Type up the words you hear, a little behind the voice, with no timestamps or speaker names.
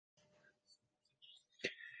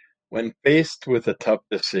When faced with a tough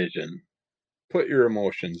decision, put your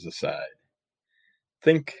emotions aside.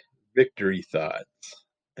 Think victory thoughts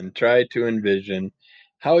and try to envision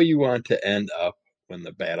how you want to end up when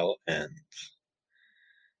the battle ends.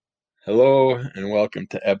 Hello, and welcome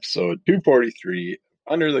to episode 243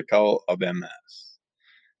 Under the Cowl of MS.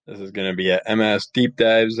 This is going to be a MS Deep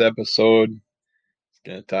Dives episode. It's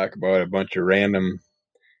going to talk about a bunch of random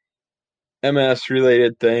MS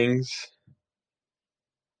related things.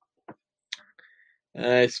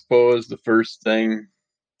 I suppose the first thing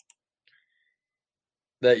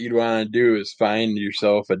that you'd want to do is find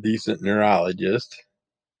yourself a decent neurologist.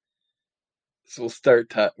 So we'll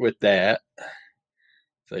start with that.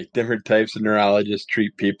 It's like different types of neurologists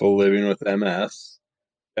treat people living with MS.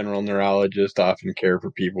 General neurologists often care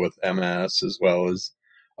for people with MS as well as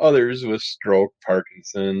others with stroke,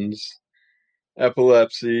 Parkinson's,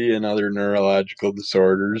 epilepsy, and other neurological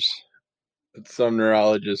disorders. But some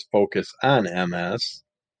neurologists focus on MS,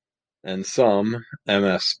 and some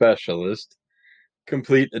MS specialists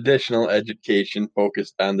complete additional education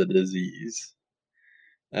focused on the disease.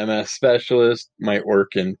 MS specialists might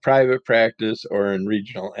work in private practice or in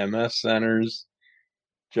regional MS centers.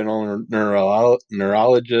 General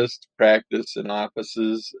neurologists practice in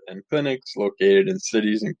offices and clinics located in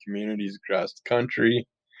cities and communities across the country.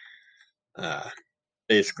 Uh,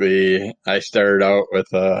 Basically, I started out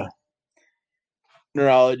with a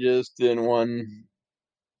neurologist in one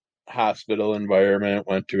hospital environment,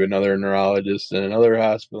 went to another neurologist in another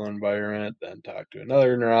hospital environment, then talked to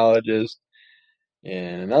another neurologist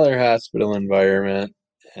in another hospital environment,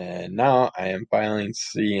 and now I am finally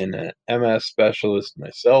seeing an MS specialist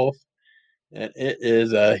myself, and it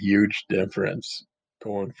is a huge difference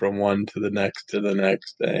going from one to the next to the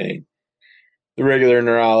next thing. The regular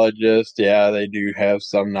neurologist, yeah, they do have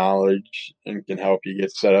some knowledge and can help you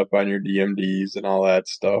get set up on your DMDs and all that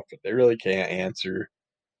stuff, but they really can't answer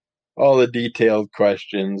all the detailed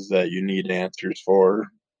questions that you need answers for,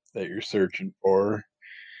 that you're searching for.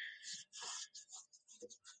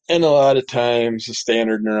 And a lot of times, a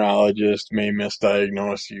standard neurologist may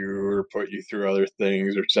misdiagnose you or put you through other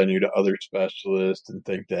things or send you to other specialists and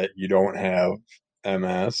think that you don't have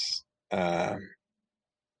MS.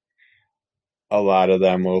 A lot of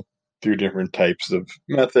them will do different types of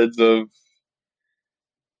methods of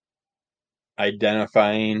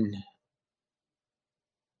identifying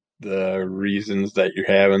the reasons that you're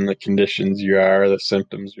having the conditions you are, the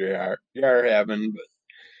symptoms you are having. But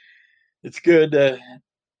it's good to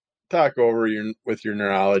talk over with your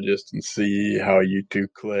neurologist and see how you two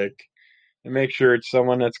click, and make sure it's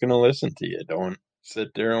someone that's going to listen to you. Don't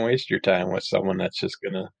sit there and waste your time with someone that's just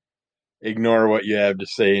going to ignore what you have to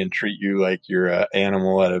say and treat you like you're an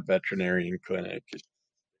animal at a veterinarian clinic. Just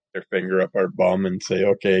their finger up our bum and say,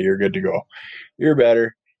 "Okay, you're good to go. You're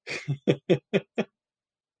better."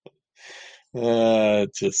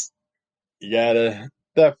 Just you gotta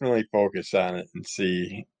definitely focus on it and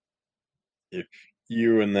see if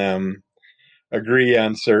you and them agree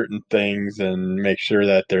on certain things and make sure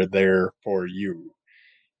that they're there for you.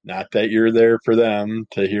 Not that you're there for them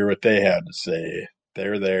to hear what they have to say.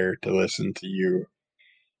 They're there to listen to you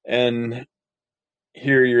and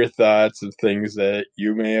hear your thoughts of things that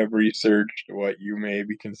you may have researched, what you may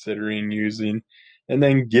be considering using, and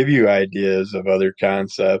then give you ideas of other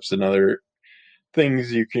concepts and other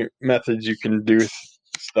things methods you can do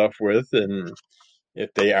stuff with. And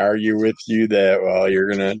if they argue with you that, well, you're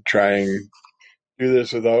going to try and do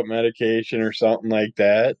this without medication or something like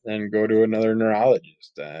that, then go to another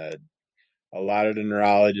neurologist. A lot of the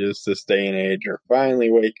neurologists this day and age are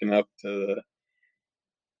finally waking up to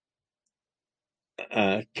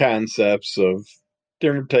the concepts of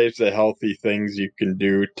different types of healthy things you can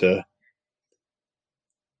do to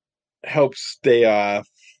help stay off,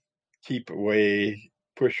 keep away,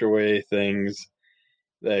 push away things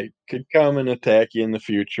that could come and attack you in the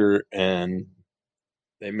future. And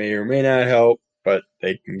they may or may not help, but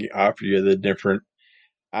they can offer you the different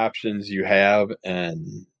options you have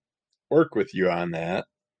and work with you on that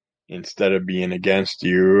instead of being against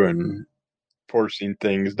you and forcing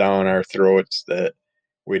things down our throats that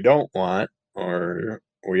we don't want or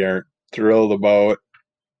we aren't thrilled about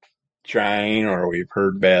trying or we've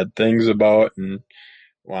heard bad things about and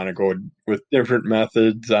want to go with different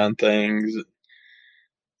methods on things.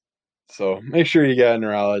 So make sure you got a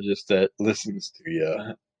neurologist that listens to you.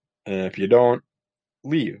 And if you don't,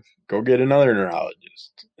 leave. Go get another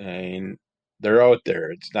neurologist. I mean, they're out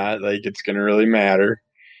there. It's not like it's going to really matter.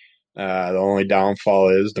 The only downfall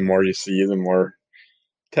is the more you see, the more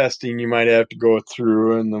testing you might have to go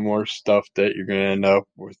through, and the more stuff that you're going to end up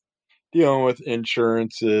with dealing with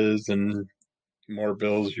insurances and more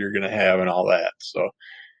bills you're going to have and all that. So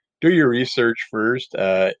do your research first.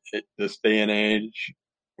 This day and age,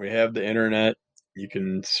 we have the internet. You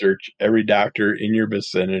can search every doctor in your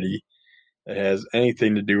vicinity that has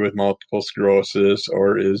anything to do with multiple sclerosis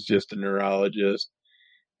or is just a neurologist,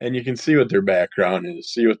 and you can see what their background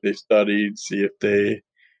is, see what they studied, see if they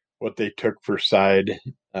what they took for side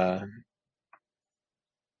uh,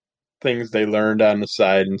 things they learned on the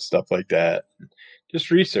side and stuff like that.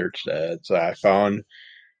 Just research that. So I found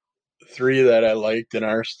three that I liked in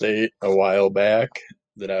our state a while back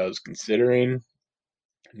that I was considering.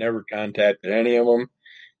 Never contacted any of them.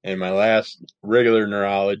 And my last regular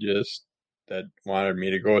neurologist that wanted me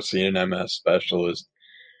to go see an MS specialist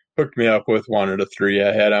hooked me up with one of the three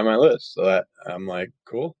I had on my list. So that I'm like,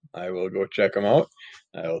 cool, I will go check him out.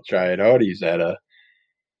 I will try it out. He's at a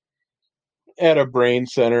brain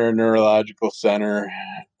center, a neurological center,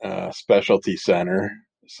 specialty center.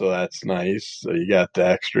 So that's nice. So you got the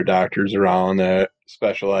extra doctors around that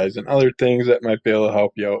specialize in other things that might be able to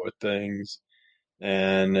help you out with things.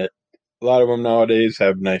 And a lot of them nowadays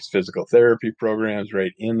have nice physical therapy programs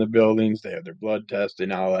right in the buildings. They have their blood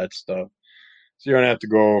testing, all that stuff. So you don't have to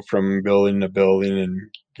go from building to building and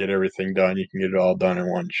get everything done. You can get it all done in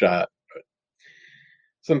one shot.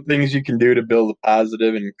 Some things you can do to build a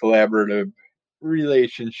positive and collaborative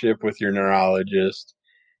relationship with your neurologist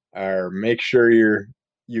are make sure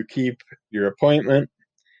you keep your appointment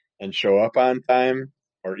and show up on time,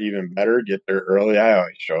 or even better, get there early. I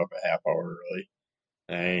always show up a half hour early.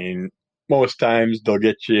 I mean, most times they'll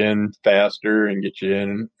get you in faster and get you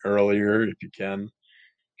in earlier if you can.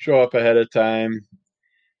 Show up ahead of time.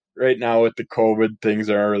 Right now with the COVID, things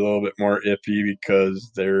are a little bit more iffy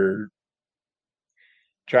because they're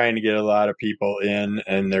trying to get a lot of people in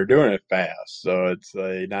and they're doing it fast. So it's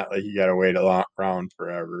like not like you got to wait a long round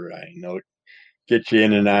forever. I know get you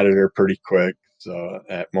in and out of there pretty quick. So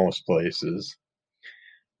at most places,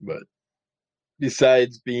 but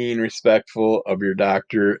besides being respectful of your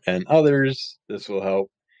doctor and others, this will help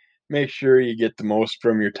make sure you get the most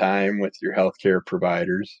from your time with your healthcare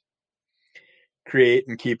providers. Create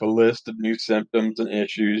and keep a list of new symptoms and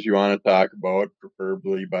issues you want to talk about,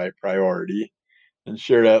 preferably by priority, and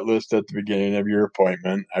share that list at the beginning of your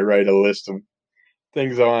appointment. I write a list of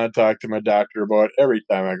things I want to talk to my doctor about every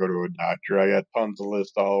time I go to a doctor. I got tons of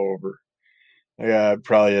lists all over. I got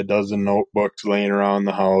probably a dozen notebooks laying around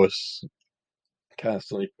the house,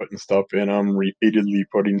 constantly putting stuff in them, repeatedly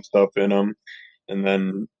putting stuff in them, and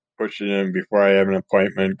then pushing in before I have an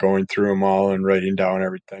appointment, going through them all and writing down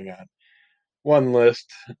everything on one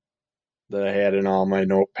list that I had in all my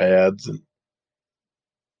notepads and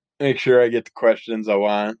make sure I get the questions I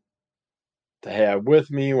want to have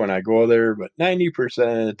with me when I go there. But 90%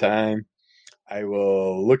 of the time, I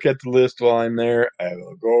will look at the list while I'm there. I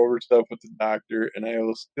will go over stuff with the doctor, and I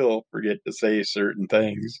will still forget to say certain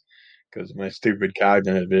things because of my stupid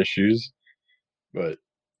cognitive issues. But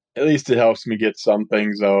at least it helps me get some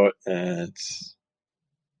things out. And it's,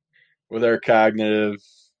 with our cognitive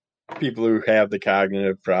people who have the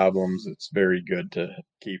cognitive problems, it's very good to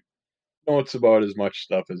keep notes about as much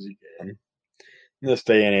stuff as you can. In this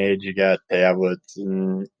day and age, you got tablets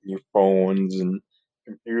and your phones and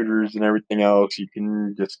computers and everything else. You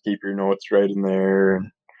can just keep your notes right in there.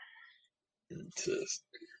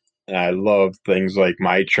 And I love things like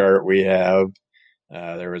my chart we have.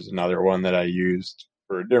 There was another one that I used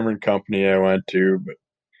for a different company I went to, but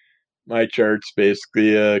my chart's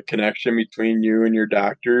basically a connection between you and your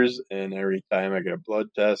doctors. And every time I get a blood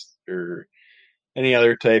test or any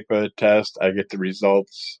other type of test, I get the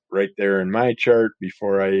results right there in my chart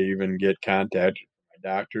before I even get contacted with my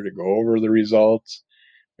doctor to go over the results,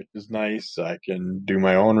 which is nice. I can do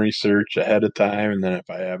my own research ahead of time, and then if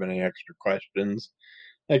I have any extra questions,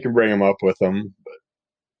 I can bring them up with them. But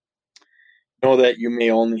know that you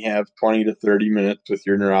may only have 20 to 30 minutes with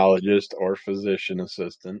your neurologist or physician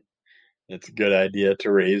assistant. It's a good idea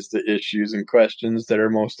to raise the issues and questions that are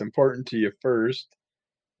most important to you first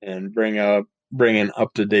and bring an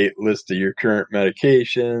up to date list of your current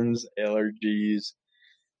medications, allergies,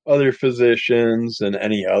 other physicians, and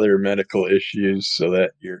any other medical issues so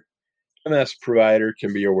that your MS provider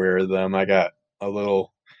can be aware of them. I got a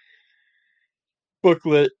little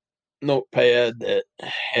booklet notepad that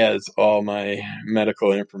has all my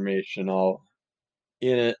medical information all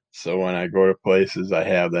in it. So when I go to places, I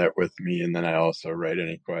have that with me, and then I also write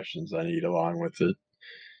any questions I need along with it.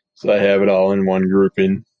 So I have it all in one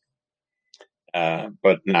grouping.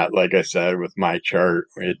 But not like I said with my chart.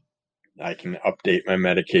 I can update my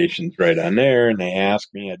medications right on there, and they ask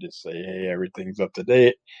me. I just say, "Hey, everything's up to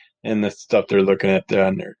date," and the stuff they're looking at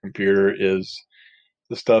on their computer is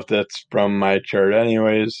the stuff that's from my chart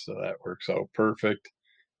anyways, so that works out perfect.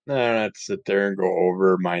 Then I'd sit there and go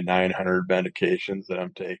over my 900 medications that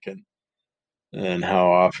I'm taking and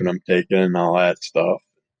how often I'm taking and all that stuff.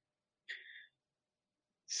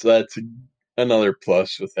 So that's another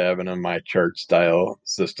plus with having a my chart style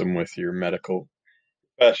system with your medical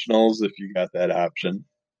professionals if you got that option.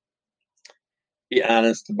 Be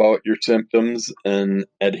honest about your symptoms and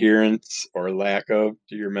adherence or lack of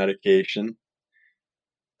to your medication.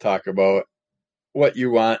 Talk about what you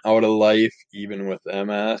want out of life, even with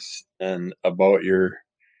MS, and about your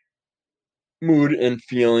mood and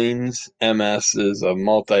feelings. MS is a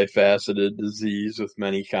multifaceted disease with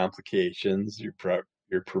many complications. Your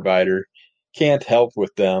provider can't help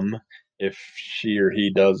with them if she or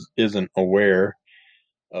he isn't aware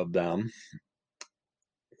of them.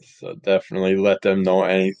 So definitely let them know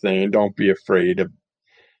anything. Don't be afraid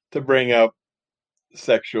to bring up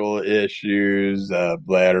sexual issues,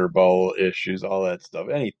 bladder, bowel issues, all that stuff.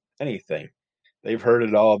 Anything. They've heard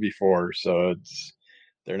it all before, so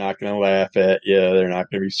they're not going to laugh at you. They're not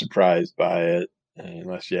going to be surprised by it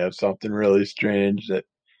unless you have something really strange that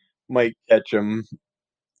might catch them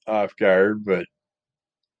off guard. But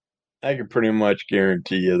I can pretty much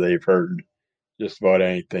guarantee you they've heard just about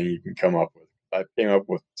anything you can come up with. I came up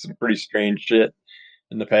with some pretty strange shit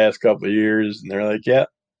in the past couple of years, and they're like, "Yeah,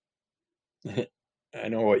 I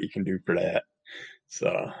know what you can do for that."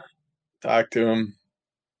 So talk to them,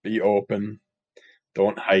 be open,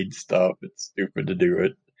 don't hide stuff. It's stupid to do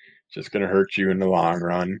it. It's just going to hurt you in the long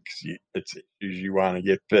run because it's issues you want to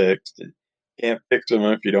get fixed. And can't fix them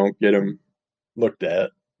if you don't get them looked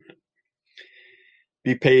at.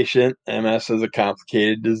 Be patient. MS is a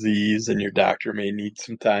complicated disease, and your doctor may need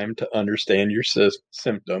some time to understand your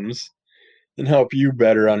symptoms and help you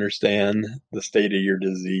better understand the state of your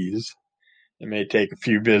disease. It may take a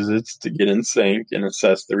few visits to get in sync and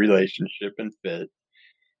assess the relationship and fit.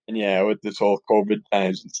 And yeah, with this whole COVID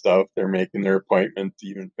times and stuff, they're making their appointments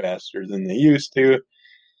even faster than they used to.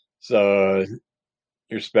 So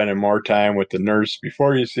you're spending more time with the nurse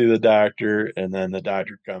before you see the doctor, and then the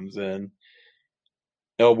doctor comes in,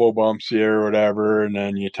 elbow bumps you or whatever, and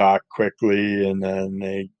then you talk quickly, and then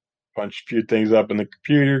they punch a few things up in the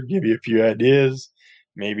computer, give you a few ideas,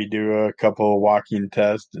 maybe do a couple of walking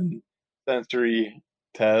tests and sensory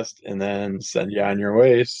tests, and then send you on your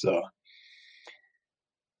way. So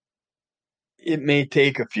it may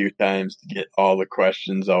take a few times to get all the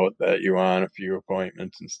questions out that you want, a few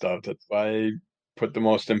appointments and stuff. That's why I put the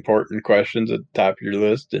most important questions at the top of your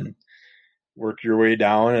list and work your way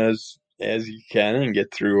down as you can and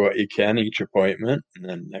get through what you can each appointment. And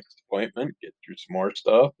then next appointment, get through some more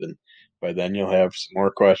stuff. And by then you'll have some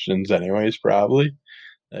more questions anyways, probably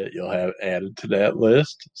that you'll have added to that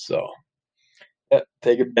list. So yeah,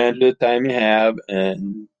 take advantage of the time you have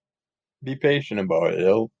and be patient about it.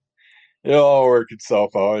 It'll all work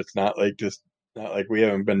itself out. It's not like we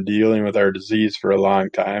haven't been dealing with our disease for a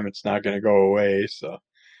long time. It's not going to go away. So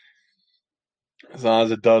as long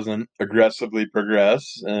as it doesn't aggressively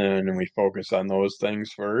progress and we focus on those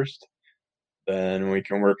things first, then we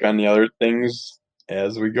can work on the other things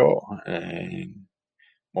as we go. And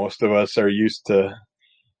most of us are used to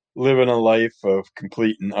living a life of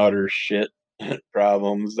complete and utter shit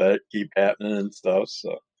problems that keep happening and stuff.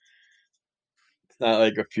 So it's not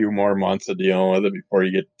like a few more months of dealing with it before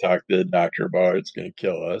you get to talk to the doctor about it. It's going to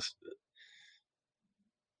kill us.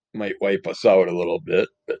 It might wipe us out a little bit,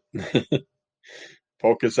 but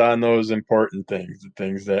focus on those important things, the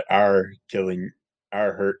things that are hurting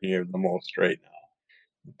you the most right now,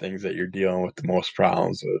 the things that you're dealing with the most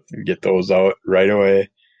problems with, and get those out right away.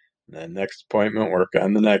 And then next appointment, work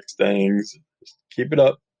on the next things. Just keep it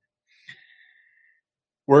up.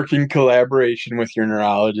 Work in collaboration with your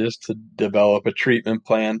neurologist to develop a treatment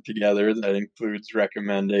plan together that includes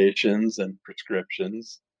recommendations and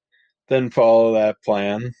prescriptions. Then follow that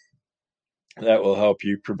plan. That will help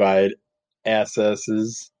you provide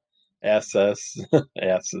assesses, assess,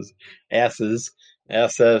 asses, asses,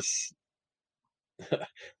 assess.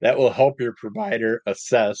 That will help your provider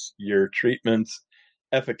assess your treatment's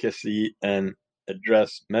efficacy and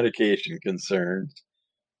address medication concerns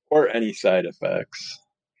or any side effects.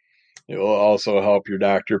 It will also help your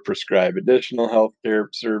doctor prescribe additional healthcare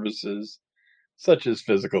services such as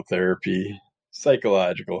physical therapy,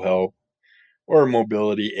 psychological help, or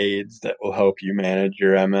mobility aids that will help you manage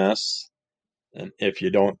your MS. And if you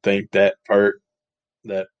don't think that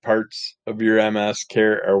parts of your MS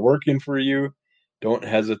care are working for you, don't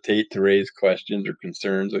hesitate to raise questions or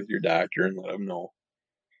concerns with your doctor and let them know.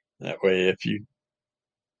 That way, if you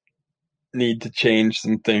need to change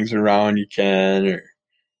some things around, you can. Or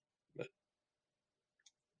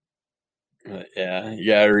Yeah,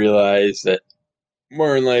 you gotta realize that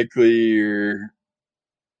more than likely you're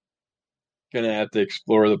gonna have to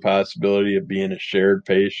explore the possibility of being a shared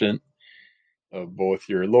patient of both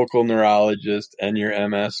your local neurologist and your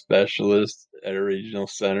MS specialist at a regional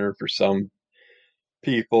center for some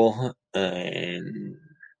people. And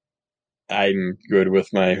I'm good with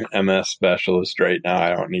my MS specialist right now.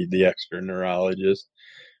 I don't need the extra neurologist.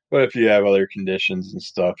 But if you have other conditions and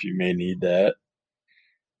stuff, you may need that.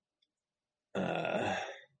 Uh,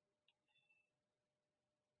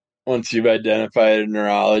 Once you've identified a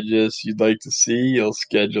neurologist you'd like to see, you'll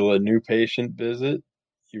schedule a new patient visit.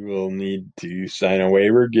 You will need to sign a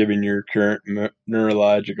waiver giving your current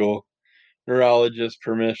neurologist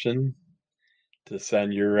permission to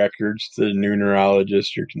send your records to the new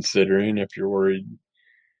neurologist you're considering. If you're worried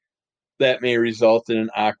that may result in an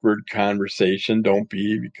awkward conversation, don't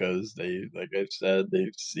be, because they, like I've said,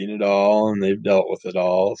 they've seen it all and they've dealt with it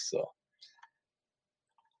all. So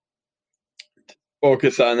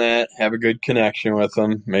focus on that. Have a good connection with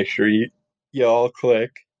them. Make sure you all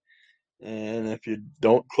click. And if you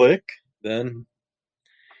don't click, then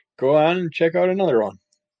go on and check out another one.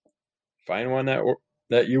 Find one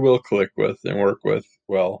that you will click with and work with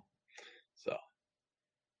well. So,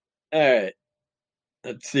 all right.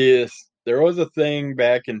 Let's see this. There was a thing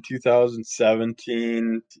back in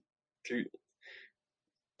 2017 to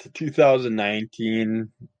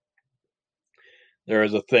 2019. There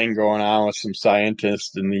was a thing going on with some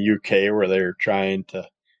scientists in the UK where they were trying to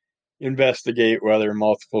investigate whether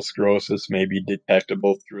multiple sclerosis may be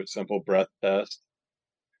detectable through a simple breath test.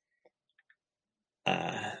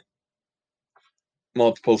 Uh,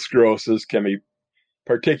 Multiple sclerosis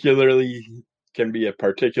particularly can be a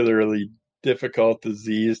particularly difficult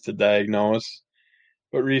disease to diagnose,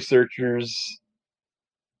 but researchers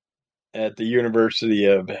at the University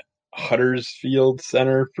of Huddersfield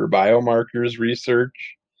Center for Biomarkers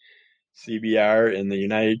Research, CBR, in the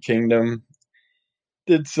United Kingdom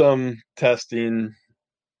did some testing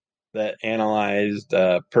that analyzed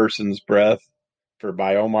a person's breath for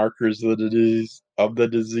biomarkers of the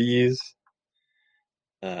disease.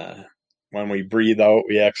 Uh, when we breathe out,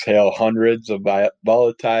 we exhale hundreds of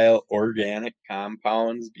volatile organic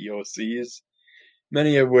compounds, VOCs,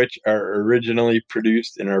 many of which are originally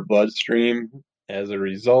produced in our bloodstream. As a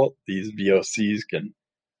result, these VOCs can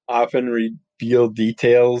often reveal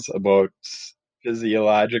details about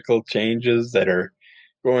physiological changes that are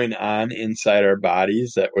going on inside our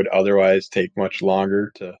bodies that would otherwise take much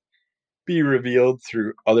longer to be revealed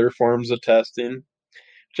through other forms of testing,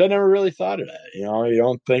 which I never really thought of that. You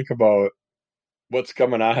don't think about what's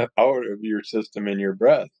coming out of your system in your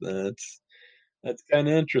breath. And that's kind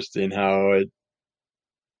of interesting how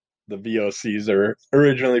the VOCs are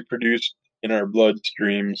originally produced in our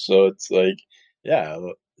bloodstream. So it's like, yeah,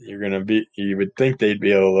 you would think they'd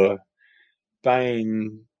be able to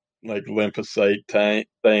find like lymphocyte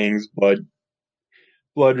things, blood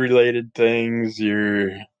related things,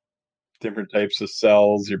 your different types of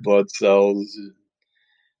cells, your blood cells.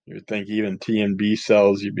 You would think even T and B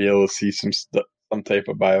cells, you'd be able to see some type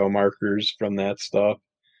of biomarkers from that stuff.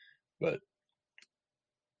 But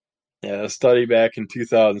yeah, a study back in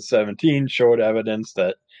 2017 showed evidence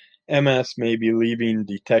that MS may be leaving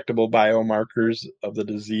detectable biomarkers of the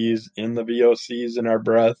disease in the VOCs in our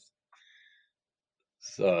breath.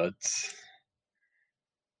 So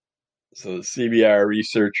the CBR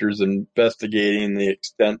researchers investigating the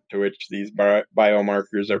extent to which these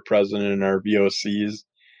biomarkers are present in our VOCs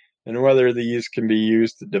and whether these can be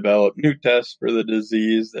used to develop new tests for the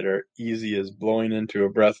disease that are easy as blowing into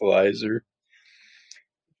a breathalyzer.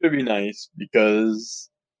 Should be nice because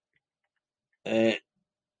eh,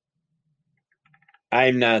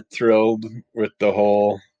 I'm not thrilled with the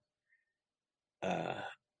whole uh,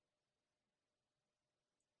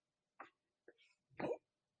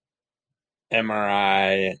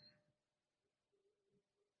 MRI.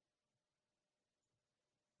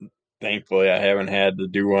 Thankfully, I haven't had to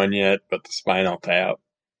do one yet, but the spinal tap.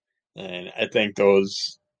 And I think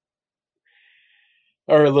those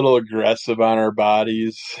are a little aggressive on our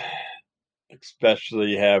bodies,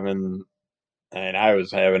 especially having, and I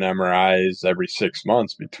was having MRIs every 6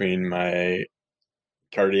 months between my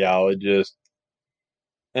cardiologist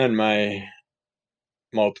and my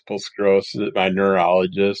multiple sclerosis, my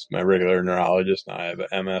neurologist, my regular neurologist. Now I have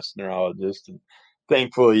an MS neurologist. And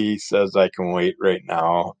thankfully, he says I can wait right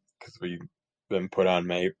now because we've been put on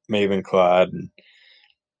Mavenclad, and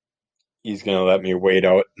he's going to let me wait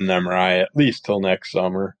out an MRI at least till next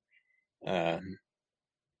summer, um,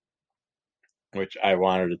 which I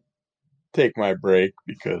wanted to take my break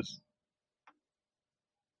because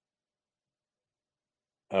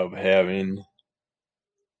of having.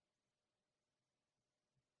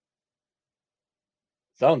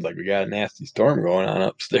 Sounds like we got a nasty storm going on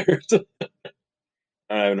upstairs.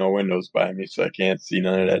 I have no windows by me, so I can't see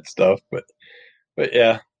none of that stuff. But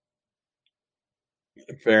yeah,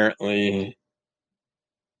 apparently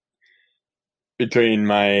between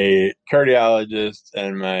my cardiologist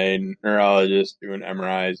and my neurologist doing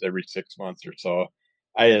MRIs every 6 months or so,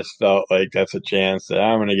 I just felt like that's a chance that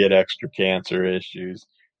I'm going to get extra cancer issues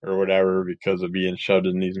or whatever because of being shoved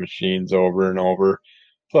in these machines over and over.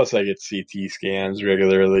 Plus, I get CT scans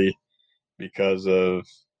regularly because of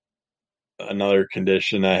another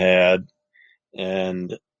condition I had.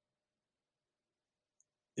 And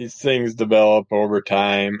these things develop over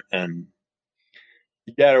time, and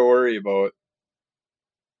you got to worry about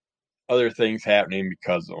other things happening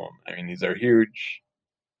because of them. I mean, these are huge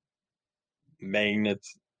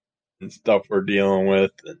magnets and stuff we're dealing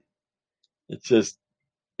with. And it's just,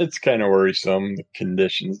 it's kind of worrisome, the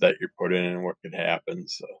conditions that you're put in and what could happen.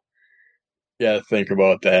 So, yeah, think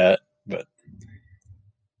about that. But,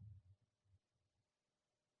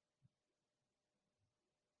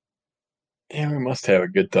 yeah, we must have a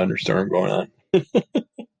good thunderstorm going on.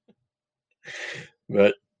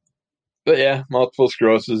 But, but yeah, multiple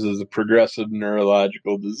sclerosis is a progressive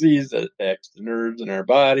neurological disease that attacks the nerves in our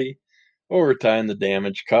body. Over time, the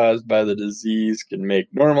damage caused by the disease can make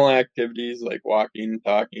normal activities like walking,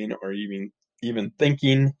 talking, or even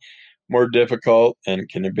thinking more difficult and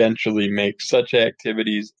can eventually make such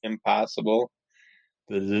activities impossible.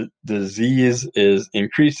 The disease is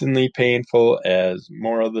increasingly painful as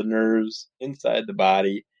more of the nerves inside the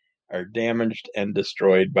body are damaged and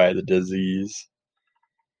destroyed by the disease.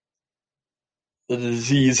 The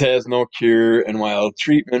disease has no cure, and while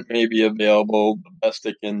treatment may be available, the best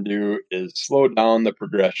it can do is slow down the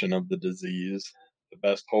progression of the disease. The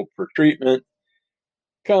best hope for treatment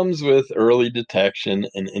comes with early detection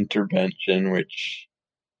and intervention, which,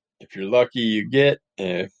 if you're lucky, you get.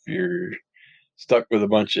 If you're stuck with a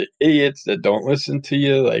bunch of idiots that don't listen to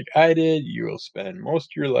you like I did, you will spend most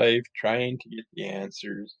of your life trying to get the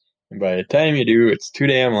answers. And by the time you do, it's too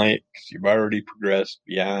damn late because you've already progressed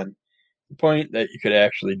beyond the point that you could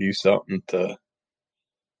actually do something to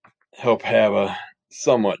help have a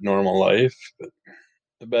somewhat normal life. But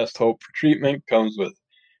the best hope for treatment comes with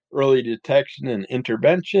early detection and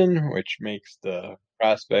intervention, which makes the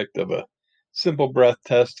prospect of a simple breath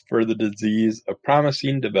test for the disease a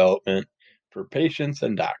promising development for patients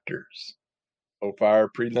and doctors. So far,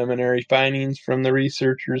 preliminary findings from the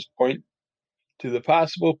researchers point to the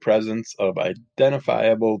possible presence of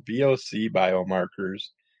identifiable VOC biomarkers,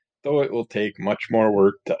 though it will take much more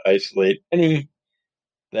work to isolate any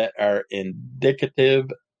that are indicative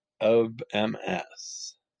of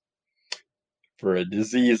MS. For a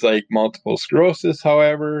disease like multiple sclerosis,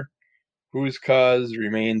 however, whose cause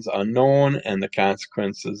remains unknown and the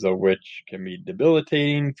consequences of which can be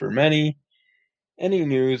debilitating for many, any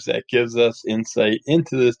news that gives us insight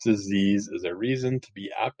into this disease is a reason to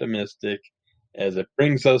be optimistic as it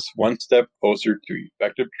brings us one step closer to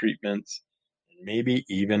effective treatments and maybe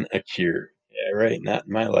even a cure. Yeah, right, not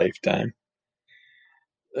in my lifetime.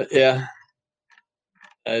 Yeah,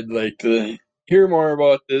 I'd like to hear more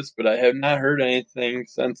about this, but I have not heard anything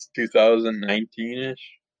since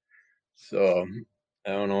 2019-ish. So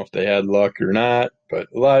I don't know if they had luck or not, but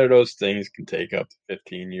a lot of those things can take up to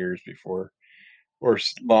 15 years before, or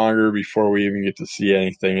longer before we even get to see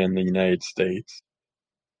anything in the United States.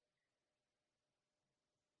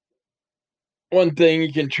 One thing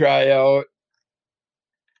you can try out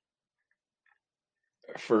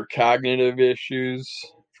for cognitive issues,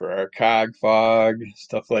 for our cog fog,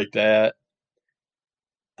 stuff like that,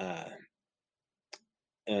 uh,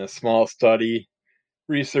 in a small study,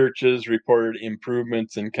 researchers reported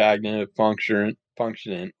improvements in cognitive function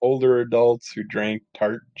in older adults who drank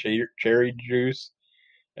tart cherry juice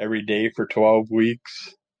every day for 12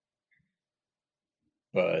 weeks.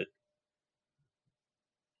 But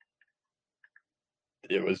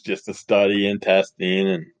it was just a study and testing,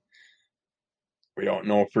 and we don't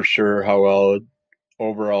know for sure how well it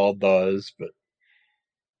overall does. But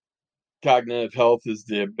cognitive health is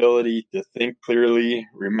the ability to think clearly,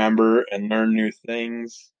 remember, and learn new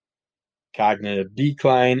things. Cognitive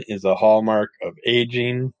decline is a hallmark of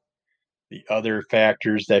aging. The other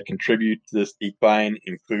factors that contribute to this decline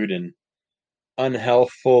include an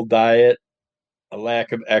unhealthful diet, a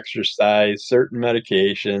lack of exercise, certain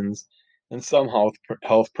medications, and some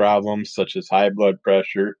health problems such as high blood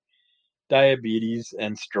pressure, diabetes,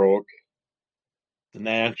 and stroke. The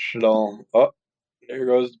national, oh, there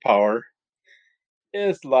goes the power.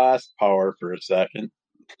 It's lost power for a second.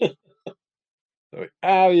 So we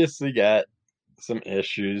obviously got some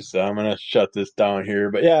issues, so I'm gonna shut this down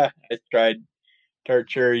here. But yeah, I tried tart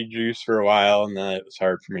cherry juice for a while, and then it was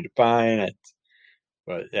hard for me to find it.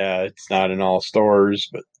 But yeah, it's not in all stores.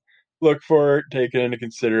 But look for it, take it into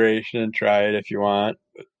consideration, and try it if you want.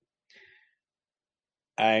 But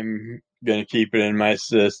I'm gonna keep it in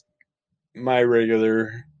my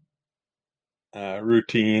regular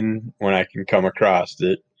routine when I can come across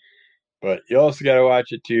it. But you also got to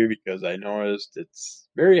watch it too because I noticed it's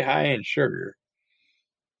very high in sugar.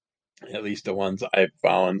 At least the ones I've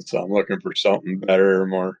found. So I'm looking for something better,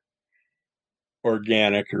 more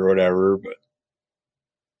organic or whatever. But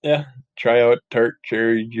yeah, try out tart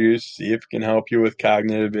cherry juice. See if it can help you with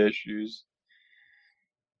cognitive issues.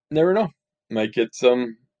 Never know. Might get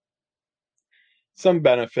some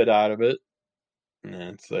benefit out of it.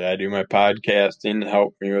 And so I do my podcasting to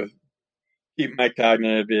help me with keep my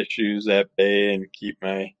cognitive issues at bay and keep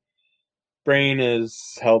my brain as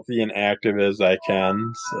healthy and active as I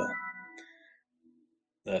can. So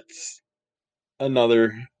that's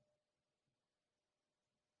another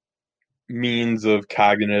means of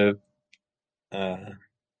cognitive uh,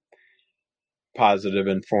 positive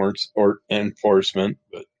enforcement.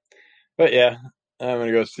 But yeah, I'm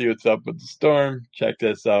gonna go see what's up with the storm. Check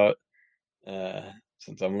this out. Uh,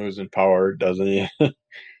 since I'm losing power, doesn't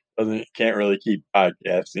can't really keep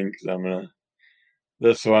podcasting because I'm gonna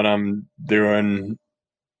this one I'm doing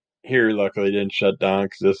here. Luckily, didn't shut down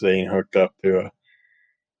because this ain't hooked up to a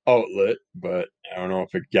outlet. But I don't know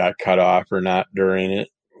if it got cut off or not during it.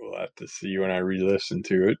 We'll have to see when I re-listen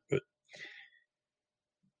to it.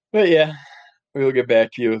 But yeah, we'll get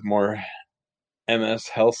back to you with more MS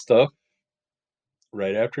health stuff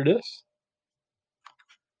right after this.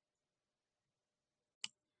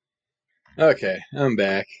 Okay, I'm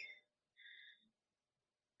back.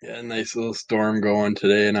 Got a nice little storm going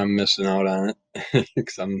today, and I'm missing out on it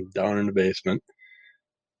because I'm down in the basement.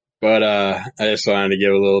 But I just wanted to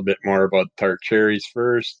give a little bit more about tart cherries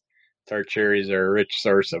first. Tart cherries are a rich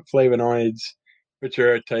source of flavonoids, which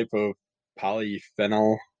are a type of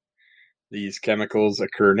polyphenol. These chemicals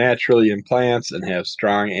occur naturally in plants and have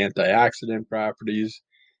strong antioxidant properties,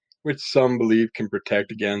 which some believe can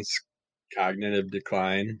protect against cognitive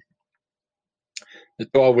decline. The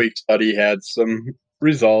 12-week study had some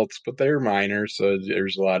results, but they were minor, so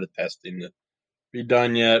there's a lot of testing to be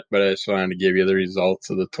done yet. But I just wanted to give you the results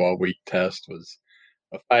of the 12-week test was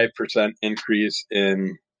a 5% increase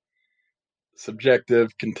in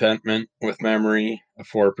subjective contentment with memory, a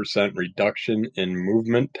 4% reduction in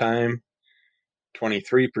movement time,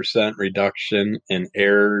 23% reduction in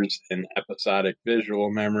errors in episodic visual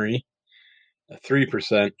memory, a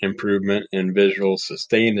 3% improvement in visual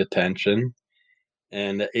sustained attention,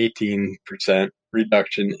 and 18%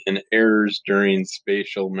 reduction in errors during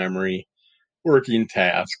spatial memory working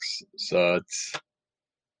tasks. So it's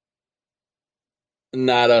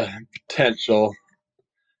not a potential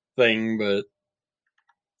thing, but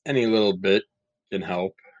any little bit can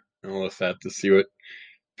help. And we'll just have to see what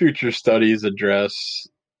future studies address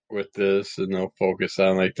with this, and they'll focus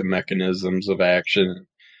on like the mechanisms of action,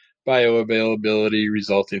 bioavailability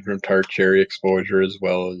resulting from tart cherry exposure, as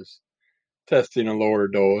well as testing a lower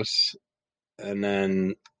dose. And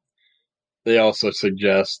then they also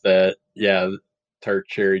suggest that, yeah, tart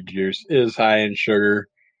cherry juice is high in sugar,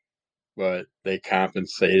 but they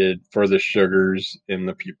compensated for the sugars in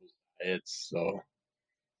the people's diets. So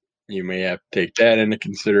you may have to take that into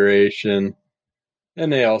consideration.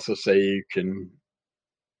 And they also say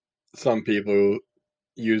some people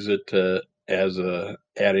use it to as a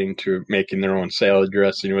adding to making their own salad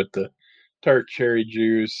dressing with the tart cherry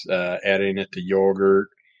juice, adding it to yogurt,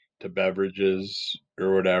 to beverages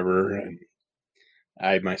or whatever. And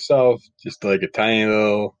I myself just like a tiny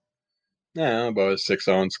little, about a 6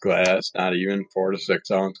 ounce glass, not even 4 to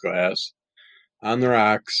 6 ounce glass on the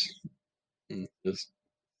rocks, and just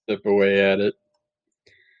sip away at it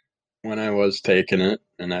when I was taking it,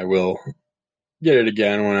 and I will get it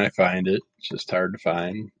again when I find it. It's just hard to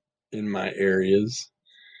find in my areas.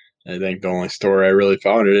 I think the only store I really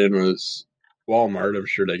found it in was Walmart. I'm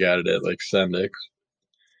sure they got it at like Sendix.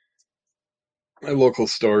 My local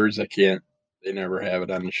stores, they never have it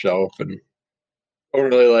on the shelf, and I don't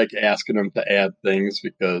really like asking them to add things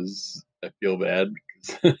because I feel bad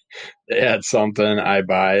because they add something I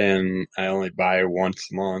buy and I only buy once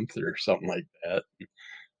a month or something like that.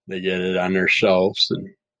 They get it on their shelves, and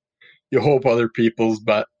you hope other people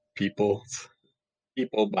people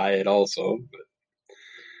buy it also, but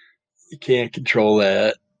you can't control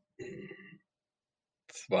that.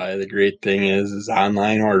 That's why the great thing is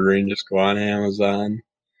online ordering. Just go on Amazon,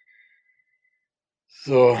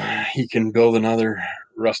 So he can build another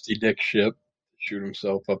rusty dick ship, shoot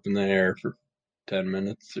himself up in the air for 10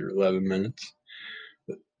 minutes or 11 minutes.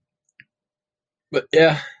 But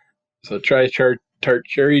yeah, so try tart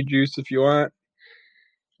cherry juice if you want.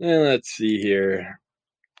 And let's see here.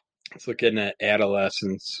 Let's look at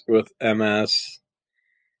adolescents with MS.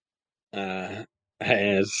 A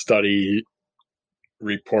study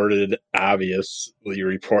obviously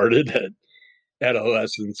reported that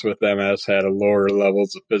adolescents with MS had lower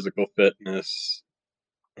levels of physical fitness,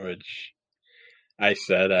 which I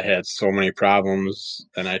said I had so many problems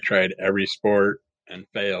and I tried every sport and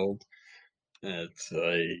failed. It's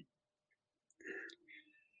like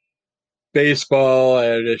baseball, I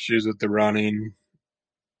had issues with the running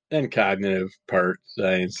and cognitive parts.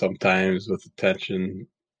 I mean, sometimes with attention,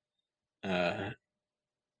 uh,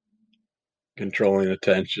 controlling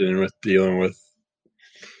attention, with dealing with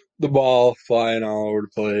the ball flying all over the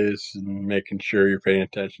place and making sure you're paying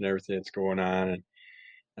attention to everything that's going on,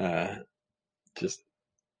 and just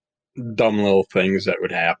dumb little things that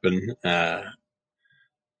would happen.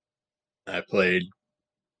 I played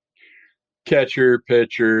catcher,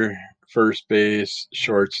 pitcher, first base,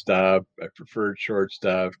 shortstop. I preferred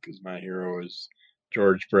shortstop because my hero was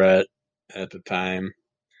George Brett at the time,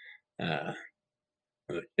 uh,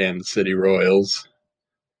 the Kansas City Royals.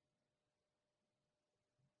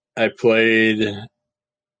 I played,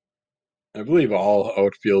 I believe, all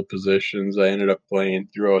outfield positions. I ended up playing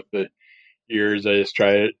throughout the years. I just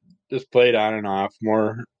tried it, just played on and off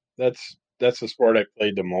more. That's the sport I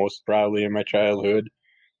played the most probably in my childhood.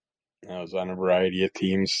 I was on a variety of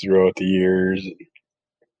teams throughout the years.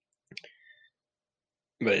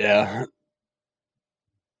 But yeah,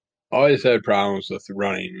 always had problems with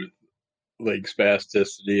running, leg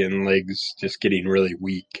spasticity and legs just getting really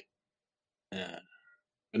weak. Uh,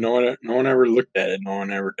 but no one ever looked at it. No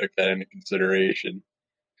one ever took that into consideration.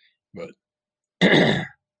 But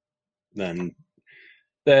then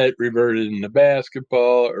that reverted into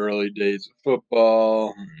basketball, early days of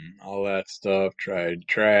football, all that stuff. Tried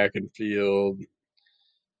track and field,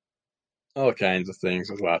 all kinds of things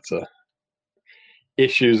with lots of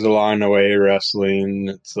issues along the way. Wrestling,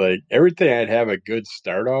 it's like everything I'd have a good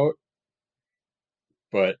start out,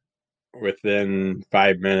 but within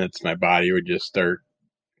 5 minutes, my body would just start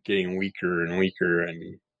getting weaker and weaker,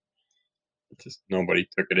 and just nobody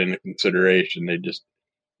took it into consideration. They just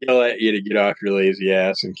yell at you to get off your lazy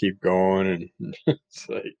ass and keep going. And it's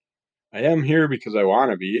like, I am here because I want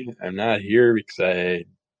to be. I'm not here because I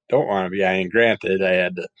don't want to be. I mean, granted, I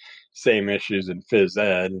had the same issues in phys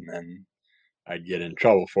ed, and then I'd get in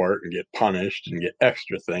trouble for it and get punished and get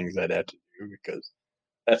extra things I'd have to do because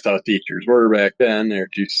that's how teachers were back then. They're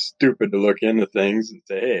too stupid to look into things and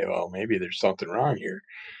say, hey, well, maybe there's something wrong here.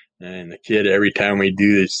 And the kid, every time we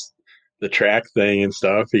do the track thing and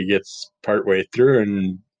stuff, he gets partway through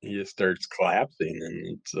and he just starts collapsing.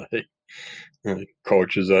 And it's like, the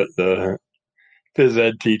coaches, the phys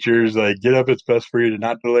ed teachers, like, get up. It's best for you to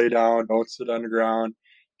not to lay down. Don't sit on the ground.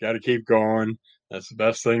 Got to keep going. That's the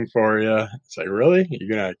best thing for you. It's like, really?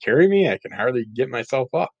 You're going to carry me? I can hardly get myself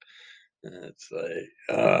up. And it's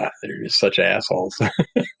like, they're just such assholes.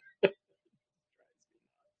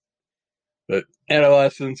 But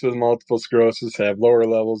adolescents with multiple sclerosis have lower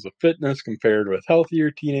levels of fitness compared with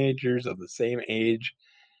healthier teenagers of the same age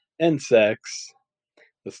and sex,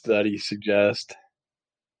 the studies suggest.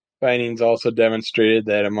 Findings also demonstrated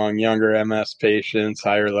that among younger MS patients,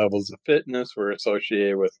 higher levels of fitness were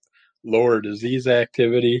associated with lower disease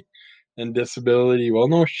activity and disability. Well,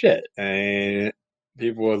 no shit. And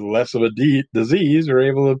people with less of a disease were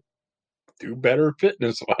able to do better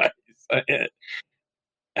fitness wise.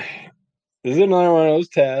 This is another one of those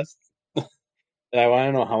tests. I want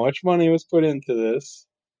to know how much money was put into this.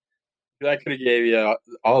 I could have gave you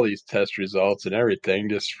all these test results and everything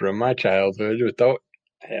just from my childhood without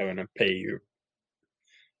having to pay you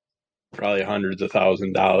probably hundreds of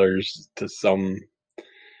 $1,000s to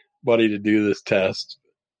somebody to do this test.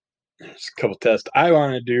 There's a couple tests I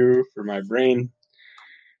want to do for my brain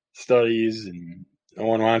studies, and no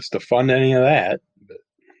one wants to fund any of that. But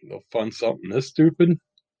they'll fund something this stupid.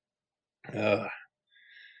 Uh,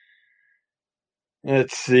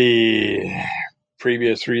 let's see.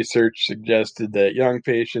 Previous research suggested that young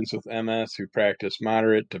patients with MS who practice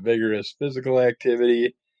moderate to vigorous physical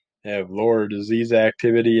activity have lower disease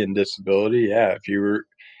activity and disability. Yeah, if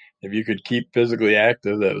you could keep physically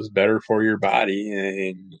active, that was better for your body.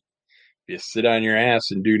 And if you sit on your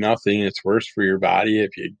ass and do nothing, it's worse for your body.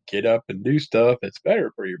 If you get up and do stuff, it's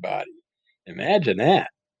better for your body. Imagine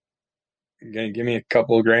that. You're gonna give me a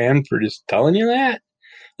couple grand for just telling you that?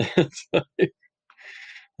 It's like,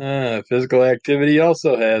 Physical activity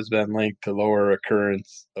also has been linked to lower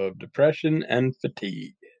occurrence of depression and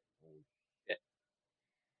fatigue.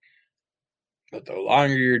 But the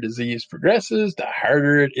longer your disease progresses, the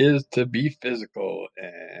harder it is to be physical.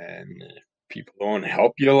 And if people don't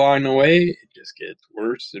help you along the way, it just gets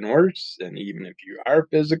worse and worse. And even if you are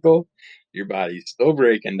physical, your body's still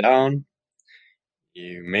breaking down.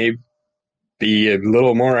 You may be a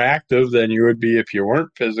little more active than you would be if you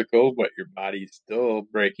weren't physical, but your body's still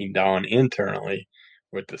breaking down internally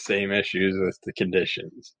with the same issues with the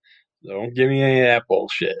conditions. Don't give me any of that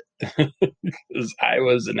bullshit. Because I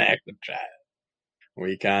was an active child.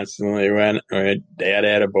 We constantly went, dad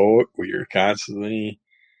had a boat. We were constantly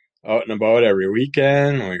out and about every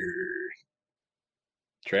weekend. We were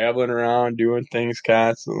traveling around, doing things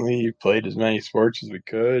constantly. Played as many sports as we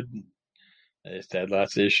could. I just had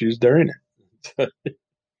lots of issues during it.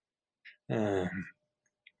 um,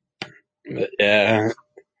 but yeah,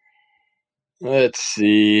 let's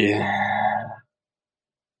see.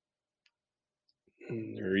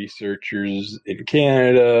 Researchers in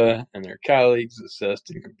Canada and their colleagues assessed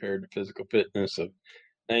and compared the physical fitness of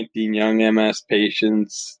 19 young MS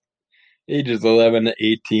patients ages 11 to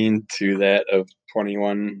 18 to that of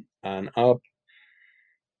 21 on up,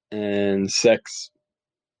 and sex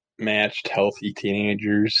matched healthy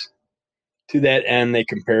teenagers. To that end, they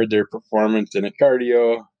compared their performance in a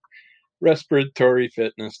cardio respiratory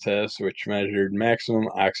fitness test, which measured maximum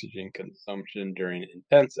oxygen consumption during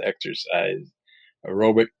intense exercise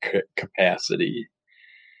aerobic capacity,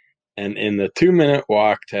 and in the 2 minute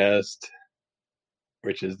walk test,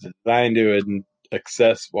 which is designed to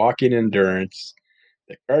assess walking endurance.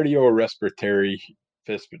 The cardiorespiratory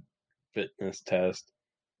fitness test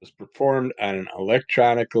was performed on an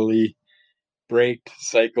electronically braked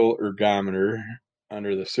cycle ergometer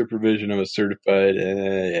under the supervision of a certified.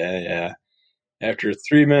 After a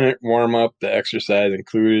 3 minute warm up, the exercise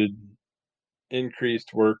included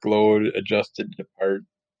increased workload adjusted to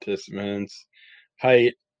participants'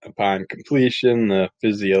 height. Upon completion, the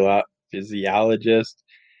physiologist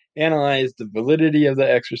analyzed the validity of the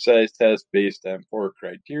exercise test based on four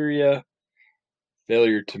criteria.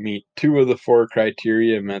 Failure to meet two of the four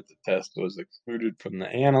criteria meant the test was excluded from the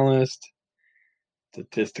analyst.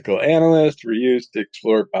 Statistical analysts were used to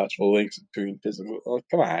explore possible links between physical. Oh,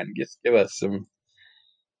 come on, just give us some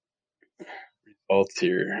results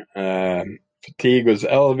here. Fatigue was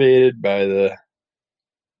elevated by the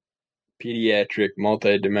Pediatric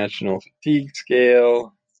Multidimensional Fatigue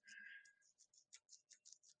Scale.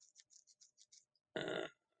 Uh,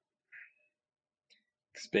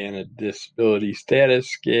 Expanded Disability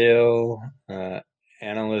Status Scale.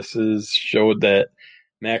 Analysis showed that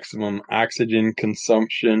maximum oxygen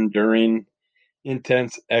consumption during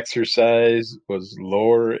intense exercise was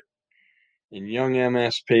lower in young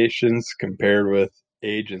MS patients compared with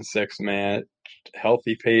age and sex matched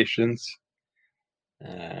healthy patients.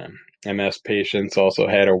 MS patients also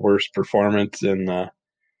had a worse performance in the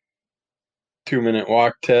 2 minute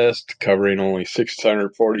walk test, covering only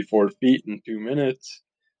 644 feet in 2 minutes,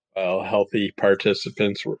 while healthy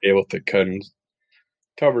participants were able to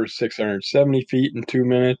cover 670 feet in 2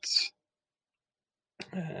 minutes.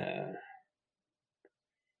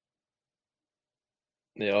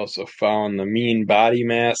 They also found the mean body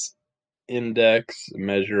mass index, a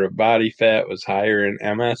measure of body fat, was higher in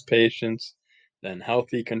MS patients than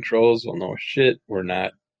healthy controls. Well, no shit, we're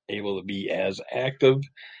not able to be as active,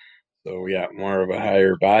 so we got more of a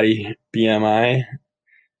higher body BMI.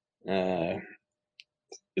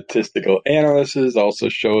 Statistical analysis also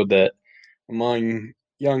showed that among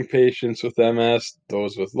young patients with MS,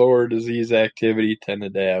 those with lower disease activity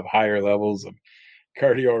tended to have higher levels of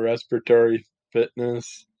cardiorespiratory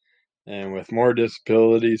fitness, and with more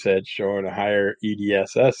disabilities had shown a higher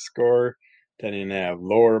EDSS score, tending to have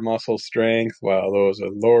lower muscle strength, while those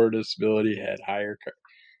with lower disability had higher.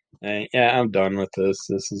 And yeah, I'm done with this.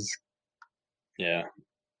 This is, yeah,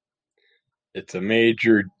 it's a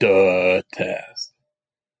major duh test.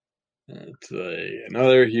 It's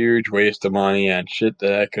another huge waste of money on shit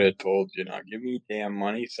that I could have told you, now give me damn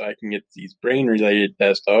money so I can get these brain related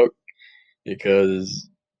tests out, because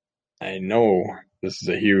I know this is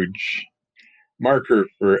a huge marker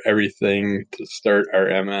for everything to start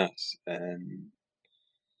our MS, and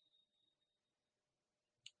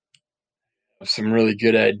some really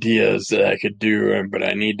good ideas that I could do, but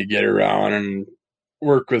I need to get around and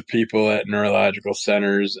work with people at neurological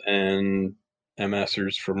centers and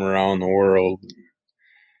MSers from around the world,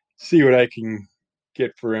 see what I can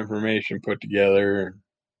get for information put together.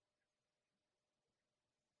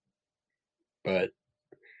 But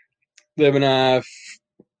living off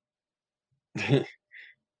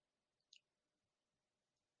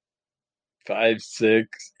 5,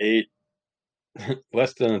 6, 8,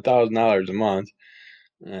 less than $1,000 a month.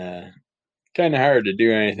 Uh, Kind of hard to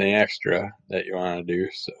do anything extra that you want to do.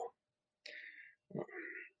 So,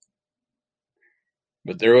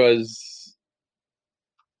 but there was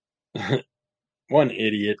one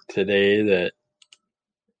idiot today that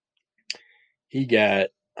he got.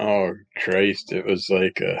 Oh Christ! It was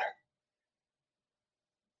like a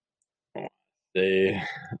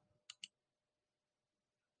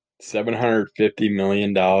 $750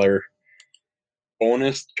 million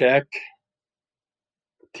bonus check.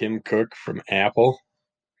 Tim Cook from Apple.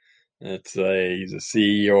 He's a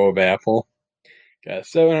CEO of Apple. Got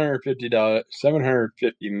 $750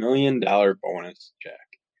 bonus check.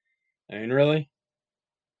 I mean, really?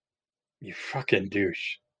 You fucking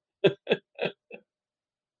douche.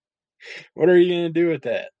 What are you gonna do with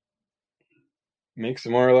that? Make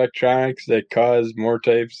some more electronics that cause more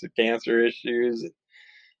types of cancer issues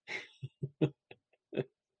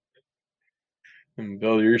and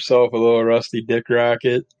build yourself a little rusty dick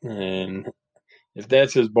rocket. And if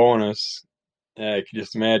that's his bonus, I can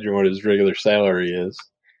just imagine what his regular salary is.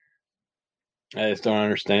 I just don't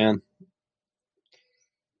understand.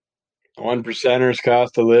 One percenters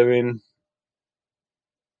cost of living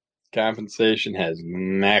compensation has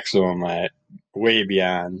maximum way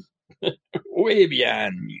beyond way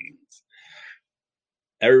beyond means.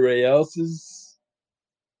 Everybody else's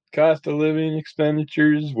cost of living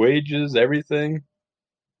expenditures, wages, everything,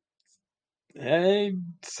 I'd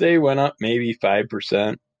say went up maybe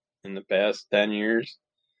 5% in the past 10 years.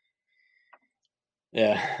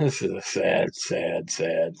 Yeah, this is a sad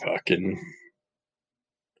fucking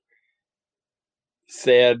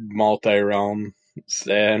sad multi-realm,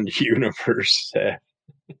 sad universe. Sad.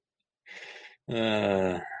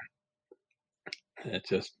 Uh, it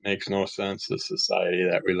just makes no sense, the society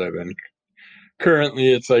that we live in.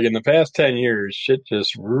 Currently, it's like in the past 10 years, shit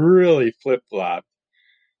just really flip-flopped.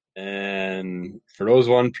 And for those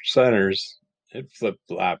one percenters, it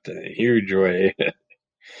flip-flopped in a huge way.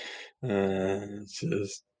 It's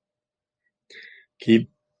just keep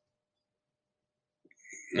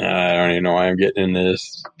I don't even know why I'm getting into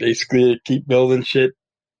this. Basically, keep building shit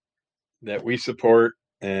that we support,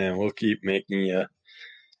 and we'll keep making you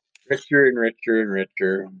richer and richer and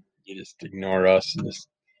richer. You just ignore us and just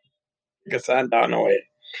take us on down the way.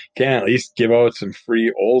 Can at least give out some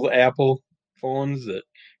free old Apple phones that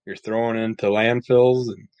you're throwing into landfills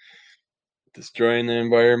and destroying the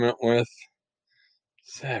environment with.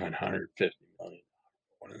 $750 million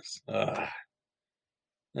bonus.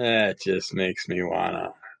 That just makes me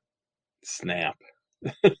wanna snap.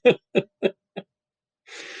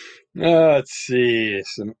 Let's see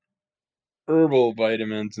some herbal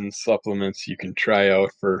vitamins and supplements you can try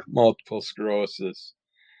out for multiple sclerosis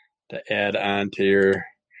to add on to your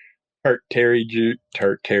Tartary juice,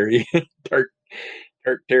 Tartary, Tart,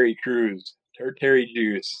 Tartary cruise, Tartary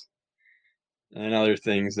juice, and other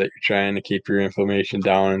things that you're trying to keep your inflammation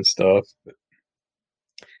down and stuff. But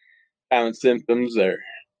common symptoms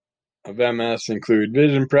of MS include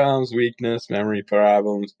vision problems, weakness, memory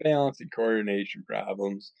problems, balance and coordination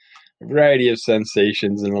problems, a variety of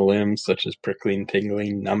sensations in the limbs such as prickling,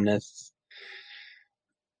 tingling, numbness.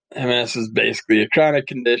 MS is basically a chronic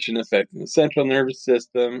condition affecting the central nervous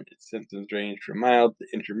system. Its symptoms range from mild to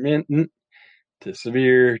intermittent to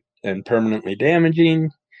severe and permanently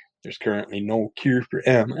damaging. There's currently no cure for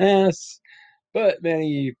MS, but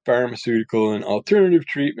many pharmaceutical and alternative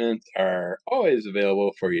treatments are always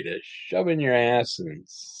available for you to shove in your ass and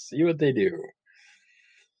see what they do.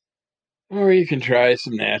 Or you can try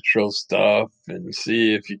some natural stuff and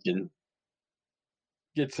see if you can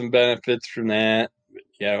get some benefits from that. But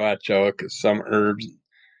you gotta watch out because some herbs,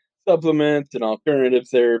 supplements, and alternative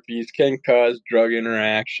therapies can cause drug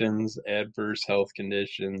interactions, adverse health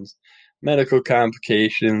conditions, medical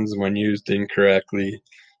complications when used incorrectly.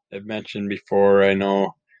 I've mentioned before, I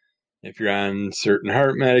know if you're on certain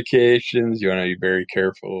heart medications, you want to be very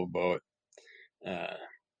careful about uh,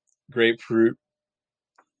 grapefruit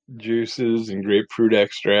juices and grapefruit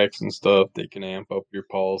extracts and stuff. They can amp up your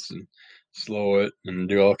pulse and slow it and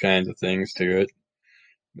do all kinds of things to it.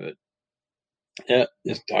 But yeah,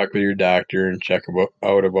 just talk with your doctor and check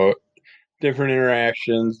out about different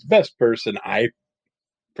interactions. The best person I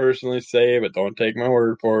personally say, but don't take my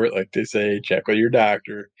word for it, like they say, check with your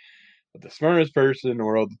doctor. But the smartest person in the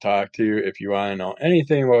world to talk to if you want to know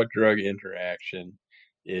anything about drug interaction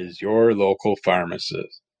is your local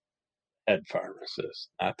pharmacist, head pharmacist,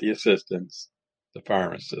 not the assistants, the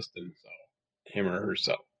pharmacist himself, him or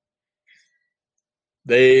herself.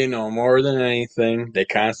 They know more than anything. They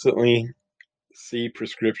constantly see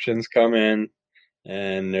prescriptions come in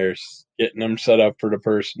and they're getting them set up for the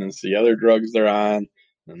person and see other drugs they're on.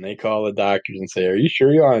 And they call the doctors and say, "Are you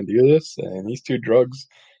sure you want to do this? And these two drugs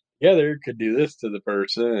together could do this to the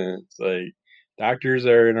person." And it's like doctors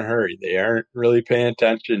are in a hurry; they aren't really paying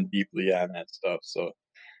attention deeply on that stuff. So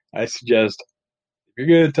I suggest if you're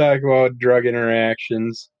going to talk about drug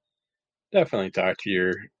interactions, definitely talk to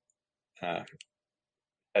your uh,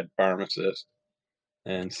 head pharmacist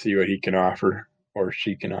and see what he can offer or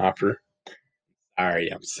she can offer.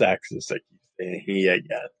 Sorry, I'm sexist. I keep saying he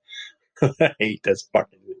again. I hate this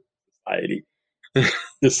fucking society.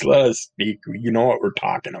 Just let us speak. You know what we're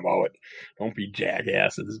talking about. Don't be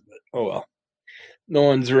jackasses. But oh well. No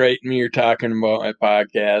one's writing me or talking about my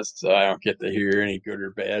podcast, so I don't get to hear any good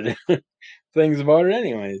or bad things about it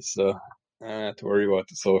anyways. So I don't have to worry about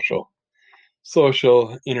the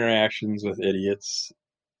social interactions with idiots.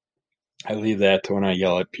 I leave that to when I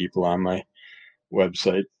yell at people on my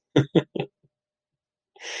website.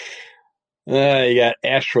 You got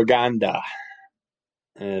ashwagandha.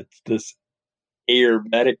 It's this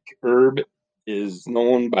Ayurvedic herb is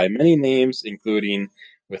known by many names, including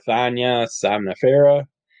Withania somnifera,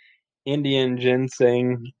 Indian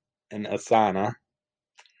ginseng, and asana.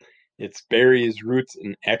 Its berries, roots,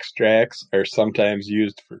 and extracts are sometimes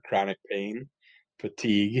used for chronic pain,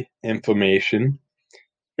 fatigue, inflammation,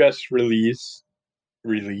 stress relief,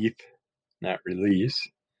 not release.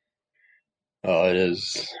 Well, it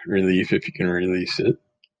is relief if you can release it.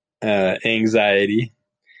 Anxiety,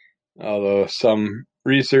 although some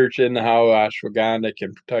research into how ashwagandha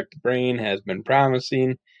can protect the brain has been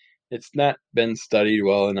promising, it's not been studied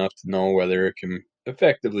well enough to know whether it can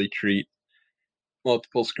effectively treat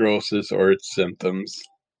multiple sclerosis or its symptoms.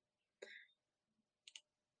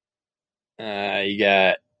 You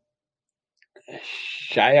got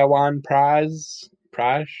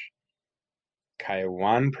Prash,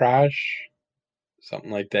 Chyawanprash,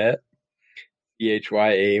 something like that.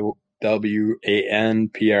 Chyawanprash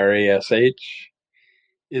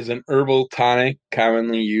is an herbal tonic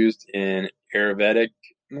commonly used in Ayurvedic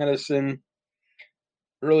medicine.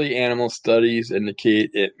 Early animal studies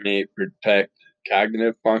indicate it may protect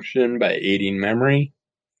cognitive function by aiding memory.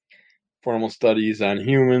 Formal studies on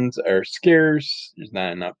humans are scarce. There's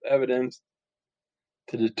not enough evidence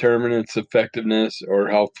to determine its effectiveness or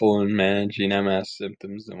helpful in managing MS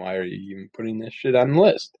symptoms. Then why are you even putting this shit on the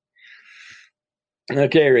list?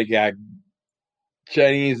 Okay, we got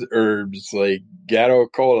Chinese herbs like Goto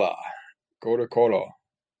Kola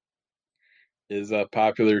is a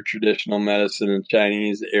popular traditional medicine in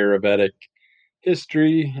Chinese Ayurvedic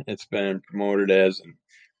history. It's been promoted as an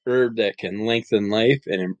herb that can lengthen life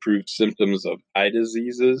and improve symptoms of eye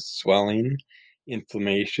diseases, swelling,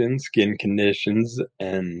 inflammation, skin conditions,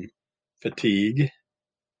 and fatigue.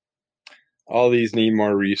 All these need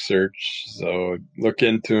more research, so look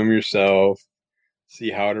into them yourself, see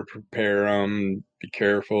how to prepare them, be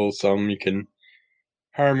careful. Some you can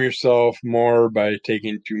harm yourself more by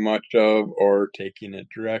taking too much of or taking it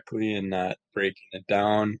directly and not breaking it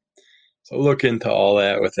down. So look into all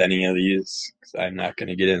that with any of these, because I'm not going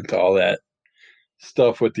to get into all that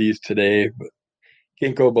stuff with these today. But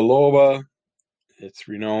ginkgo biloba, it's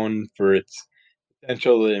renowned for its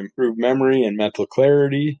potential to improve memory and mental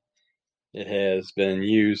clarity. It has been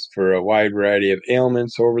used for a wide variety of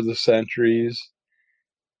ailments over the centuries.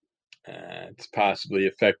 It's possibly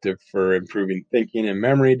effective for improving thinking and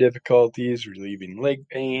memory difficulties, relieving leg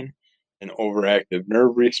pain, and overactive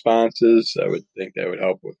nerve responses. I would think that would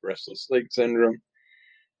help with restless leg syndrome,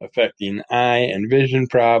 affecting eye and vision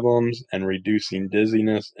problems, and reducing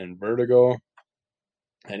dizziness and vertigo.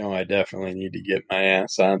 I know I definitely need to get my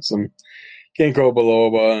ass on some ginkgo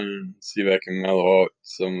biloba and see if I can mellow out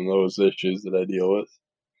some of those issues that I deal with.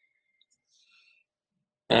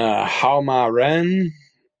 Hao Ma Ren,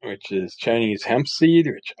 which is Chinese hemp seed,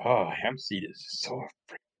 hemp seed is so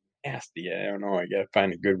nasty. I don't know. I gotta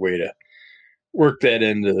find a good way to work that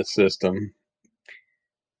into the system.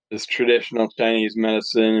 This traditional Chinese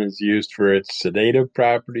medicine is used for its sedative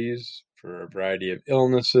properties for a variety of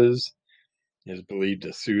illnesses. It is believed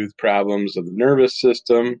to soothe problems of the nervous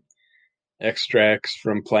system. Extracts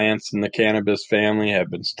from plants in the cannabis family have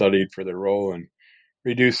been studied for their role in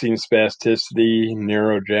reducing spasticity,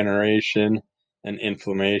 neurodegeneration, and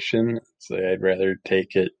inflammation. So I'd rather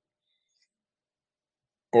take it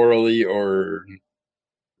orally or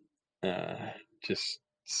just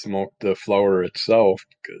smoke the flower itself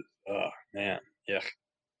because, oh man, yeah,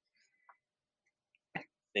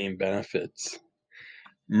 same benefits.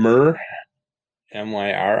 Myrrh,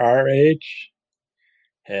 Myrrh,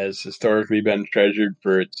 has historically been treasured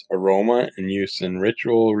for its aroma and use in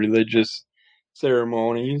ritual religious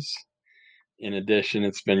ceremonies. In addition,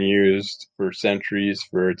 it's been used for centuries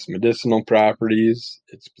for its medicinal properties.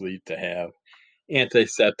 It's believed to have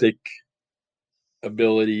antiseptic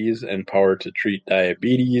abilities and power to treat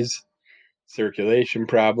diabetes, circulation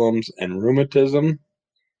problems, and rheumatism.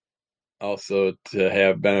 Also, to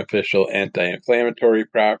have beneficial anti inflammatory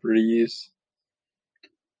properties.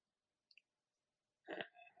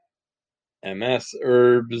 MS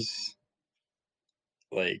herbs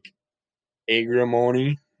like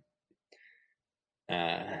agrimony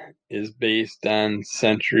is based on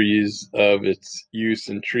centuries of its use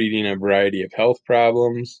in treating a variety of health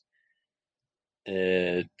problems.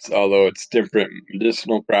 Although its different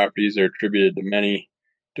medicinal properties are attributed to many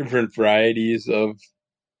different varieties of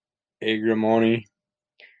agrimony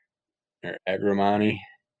or agrimony.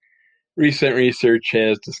 Recent research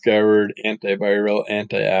has discovered antiviral,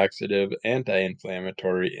 antioxidant,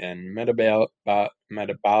 anti-inflammatory, and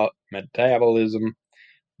metabolism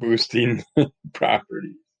boosting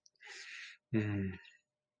properties.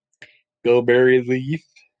 Bilberry leaf,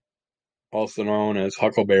 also known as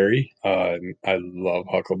huckleberry. I love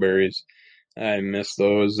huckleberries. I miss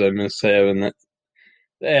those. I miss having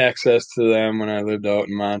the access to them when I lived out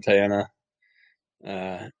in Montana.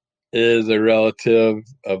 Is a relative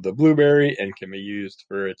of the blueberry and can be used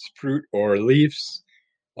for its fruit or leaves.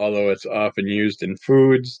 Although it's often used in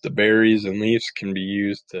foods, the berries and leaves can be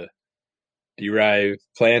used to derive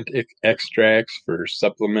plant extracts for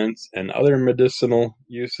supplements and other medicinal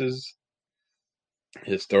uses.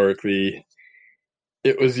 Historically,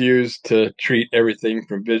 it was used to treat everything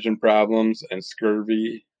from vision problems and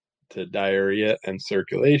scurvy to diarrhea and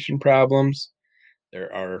circulation problems.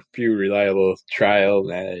 There are few reliable trials.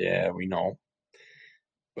 Yeah, we know.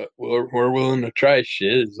 But we're willing to try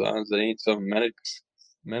shit as long as it ain't some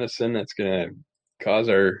medicine that's gonna cause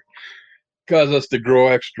cause us to grow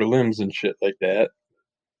extra limbs and shit like that.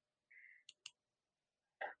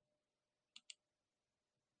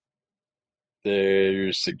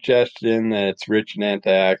 There's suggestion that it's rich in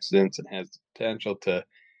antioxidants and has the potential to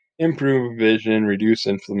improve vision, reduce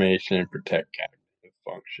inflammation, and protect cognitive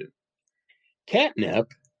function.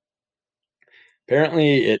 Catnip.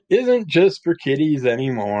 Apparently, it isn't just for kitties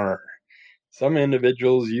anymore. Some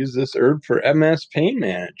individuals use this herb for MS pain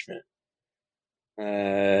management.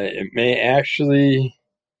 It may actually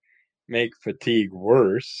make fatigue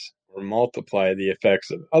worse or multiply the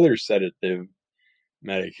effects of other sedative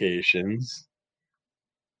medications.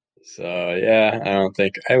 So, yeah, I don't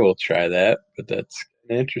think I will try that, but that's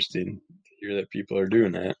interesting to hear that people are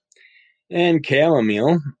doing that. And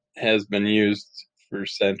chamomile has been used for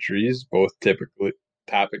centuries, both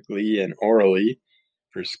topically and orally,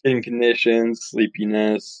 for skin conditions,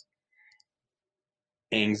 sleepiness,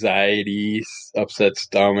 anxiety, upset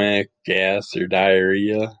stomach, gas, or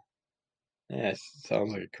diarrhea. Yeah,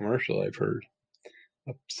 sounds like a commercial I've heard.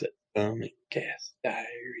 Upset stomach, gas,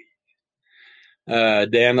 diarrhea.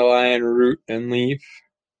 Dandelion root and leaf.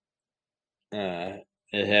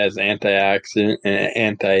 It has antioxidant and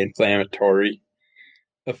anti-inflammatory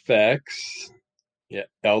effects. Yeah,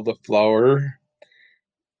 elderflower,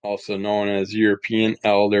 also known as European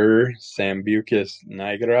elder, Sambucus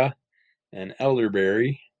nigra, and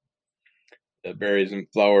elderberry. The berries and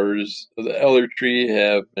flowers of the elder tree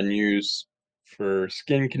have been used for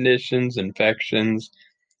skin conditions, infections,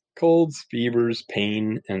 colds, fevers,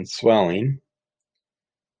 pain, and swelling.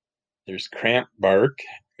 There's cramp bark,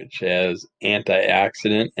 which has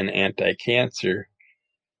antioxidant and anti-cancer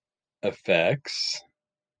effects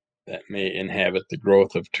that may inhibit the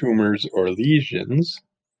growth of tumors or lesions.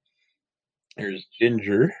 There's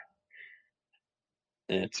ginger.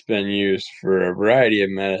 It's been used for a variety of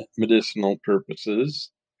medicinal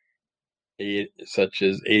purposes, such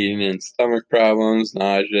as aiding in stomach problems,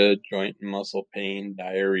 nausea, joint and muscle pain,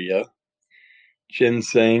 diarrhea.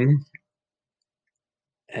 Ginseng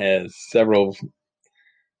has several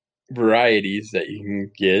varieties that you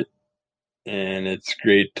can get, and it's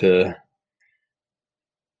great for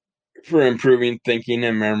improving thinking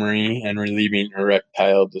and memory and relieving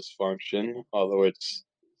erectile dysfunction, although its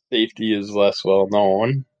safety is less well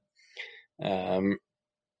known. Um,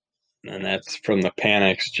 and that's from the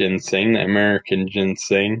Panax ginseng. The American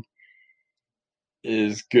ginseng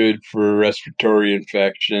is good for respiratory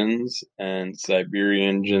infections, and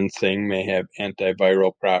Siberian ginseng may have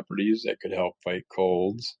antiviral properties that could help fight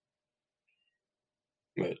colds.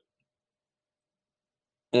 But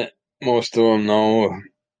most of them, though,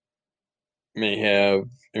 may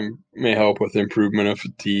may help with improvement of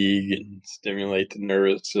fatigue and stimulate the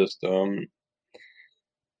nervous system,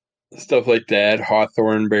 stuff like that.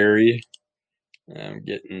 Hawthorn berry. I'm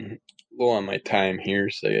getting low on my time here,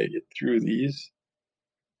 so I gotta get through these.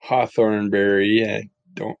 hawthorn berry. I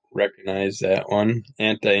don't recognize that one.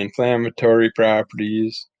 Anti-inflammatory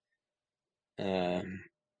properties.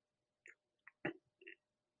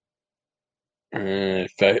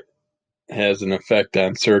 Effect has an effect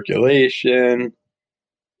on circulation.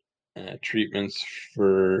 Treatments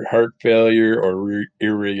for heart failure or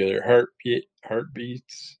irregular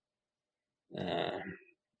heartbeats. Uh,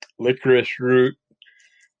 Licorice root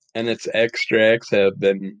and its extracts have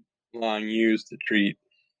been long used to treat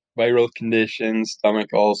viral conditions, stomach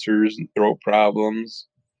ulcers, and throat problems.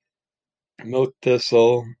 Milk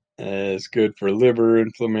thistle is good for liver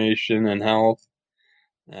inflammation and health.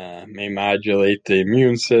 May modulate the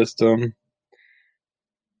immune system.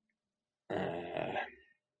 Uh,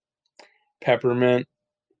 Peppermint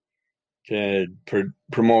can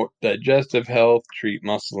promote digestive health, treat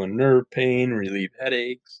muscle and nerve pain, relieve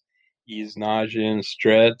headaches, ease nausea and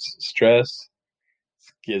stress.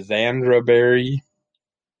 Schizandra berry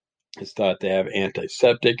is thought to have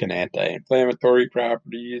antiseptic and anti-inflammatory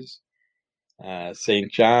properties.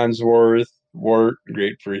 St. John's wort,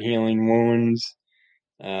 great for healing wounds.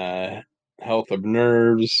 Health of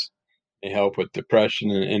nerves, may help with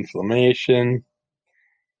depression and inflammation.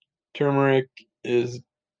 Turmeric is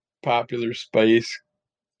popular spice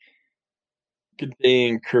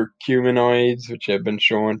containing curcuminoids, which have been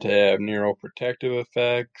shown to have neuroprotective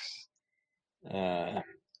effects.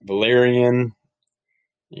 Valerian,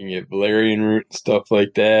 you can get valerian root and stuff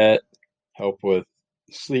like that. Help with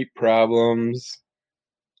sleep problems,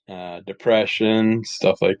 depression,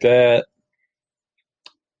 stuff like that.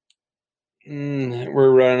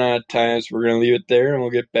 We're running out of time, so we're going to leave it there, and we'll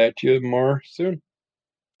get back to you more soon.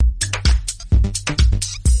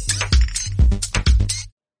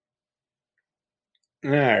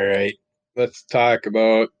 All right, let's talk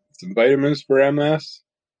about some vitamins for MS.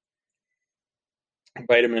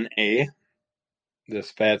 Vitamin A. This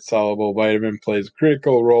fat-soluble vitamin plays a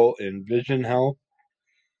critical role in vision health,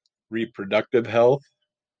 reproductive health,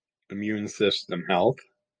 immune system health.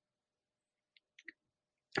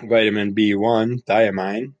 Vitamin B1,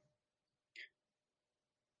 thiamine,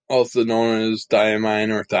 also known as thiamine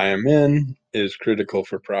or thiamine, is critical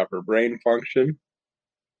for proper brain function.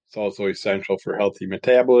 It's also essential for healthy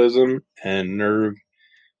metabolism and nerve,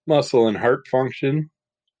 muscle, and heart function.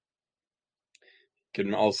 It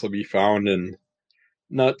can also be found in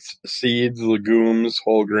nuts, seeds, legumes,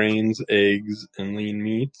 whole grains, eggs, and lean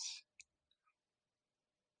meats.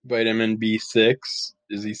 Vitamin B6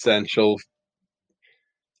 is essential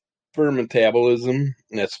for metabolism,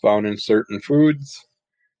 and that's found in certain foods,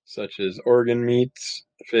 such as organ meats,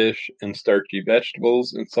 fish, and starchy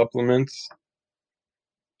vegetables and supplements.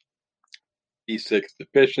 B6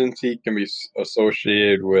 deficiency can be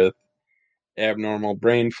associated with abnormal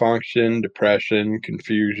brain function, depression,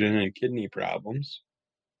 confusion, and kidney problems.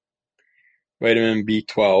 Vitamin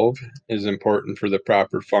B12 is important for the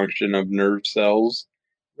proper function of nerve cells,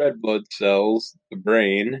 red blood cells, the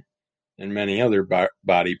brain, and many other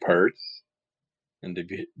body parts. And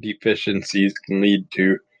deficiencies can lead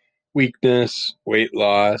to weakness, weight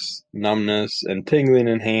loss, numbness, and tingling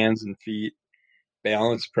in hands and feet,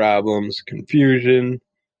 balance problems, confusion,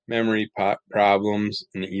 memory problems,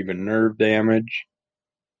 and even nerve damage.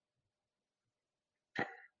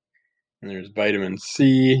 And there's vitamin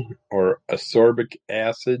C, or ascorbic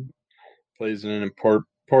acid, plays an important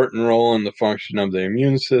role in the function of the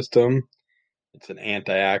immune system. It's an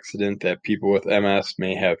antioxidant that people with MS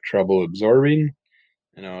may have trouble absorbing.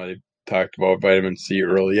 I talked about vitamin C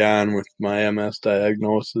early on with my MS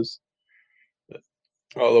diagnosis.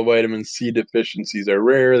 Although vitamin C deficiencies are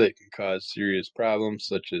rare, they can cause serious problems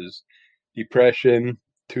such as depression,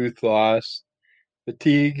 tooth loss,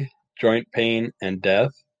 fatigue, joint pain, and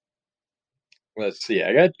death. Let's see,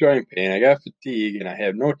 I got joint pain, I got fatigue, and I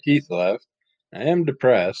have no teeth left. I am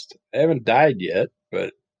depressed. I haven't died yet,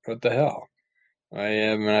 but what the hell? I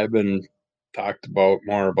am, and I've been talked about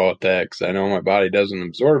more about that because I know my body doesn't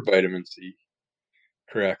absorb vitamin C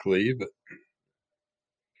correctly, but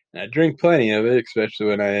I drink plenty of it, especially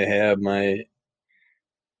when I have my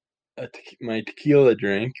tequila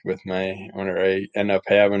drink with when I end up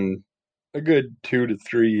having a good 2 to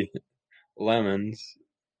 3 lemons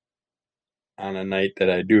on a night that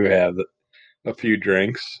I do have a few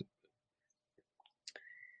drinks.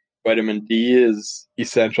 Vitamin D is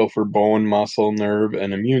essential for bone, muscle, nerve,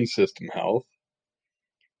 and immune system health.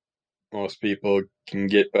 Most people can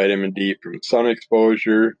get vitamin D from sun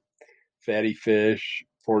exposure, fatty fish,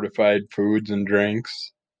 fortified foods and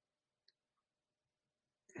drinks.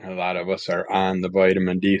 A lot of us are on the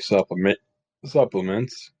vitamin D supplements.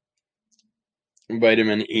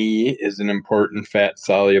 Vitamin E is an important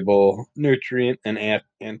fat-soluble nutrient and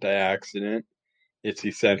antioxidant. It's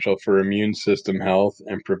essential for immune system health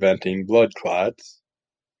and preventing blood clots.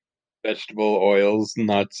 Vegetable oils,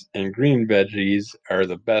 nuts, and green veggies are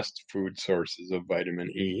the best food sources of vitamin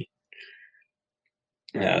E.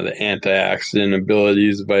 The antioxidant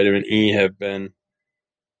abilities of vitamin E have been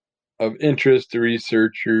of interest to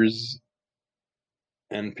researchers,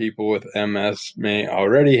 and people with MS may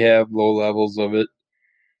already have low levels of it.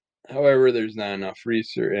 However, there's not enough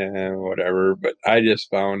research and whatever, but I just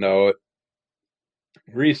found out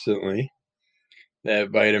recently that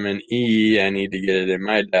vitamin E, I need to get it in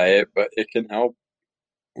my diet, but it can help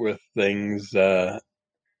with things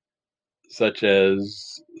such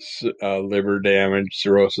as liver damage,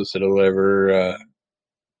 cirrhosis of the liver,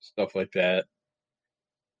 stuff like that.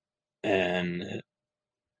 And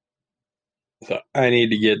so I need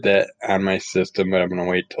to get that on my system, but I'm going to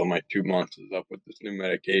wait till my 2 months is up with this new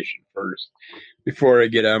medication first before I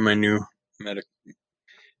get on my new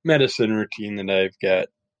medicine routine that I've got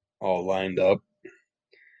all lined up.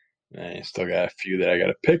 I still got a few that I got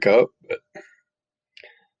to pick up, but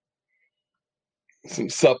some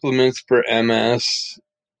supplements for MS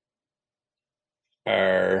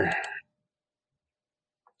are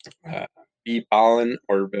bee pollen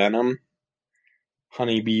or venom,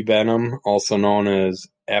 honeybee venom, also known as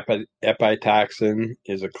epitoxin,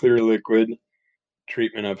 is a clear liquid.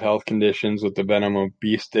 Treatment of health conditions with the venom of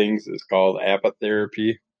bee stings is called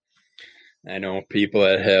apitherapy. I know people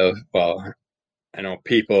that have, well, I know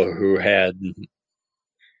people who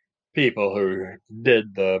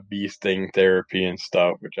did the bee sting therapy and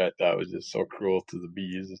stuff, which I thought was just so cruel to the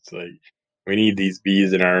bees. It's like we need these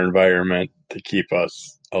bees in our environment to keep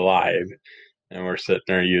us alive, and we're sitting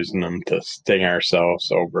there using them to sting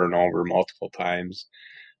ourselves over and over multiple times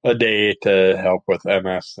a day to help with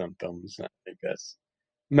MS symptoms. I think that's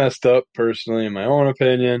messed up, personally, in my own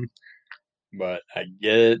opinion. But I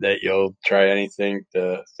get it that you'll try anything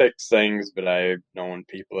to fix things, but I've known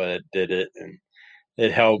people that did it and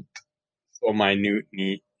it helped so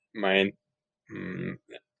minutely, mine, mm,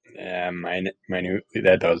 yeah, minutely,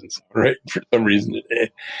 that doesn't sound right for some reason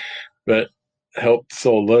today, but helped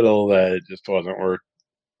so little that it just wasn't worth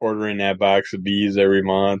ordering that box of bees every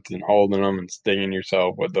month and holding them and stinging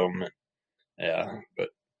yourself with them. And, yeah, but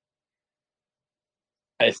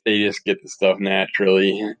I say just get the stuff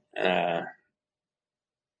naturally.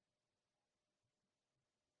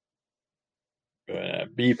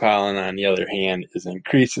 Bee pollen, on the other hand, is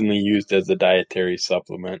increasingly used as a dietary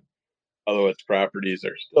supplement, although its properties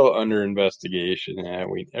are still under investigation.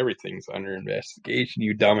 Everything's under investigation,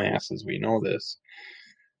 you dumbasses. We know this.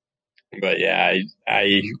 But yeah,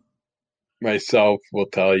 I myself will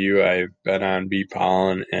tell you I've been on bee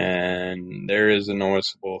pollen, and there is a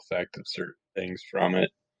noticeable effect of certain things from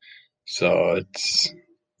it. So it's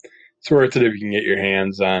worth it if you can get your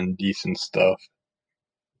hands on decent stuff.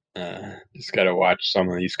 Just got to watch some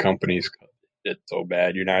of these companies. It's so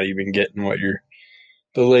bad you're not even getting what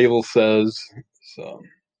the label says. So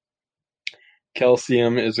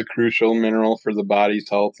calcium is a crucial mineral for the body's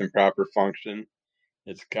health and proper function.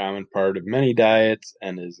 It's a common part of many diets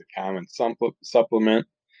and is a common supplement.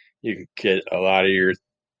 You can get a lot of your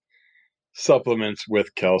supplements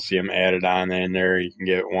with calcium added on in there. You can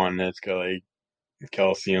get one that's got like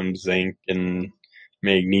calcium, zinc, and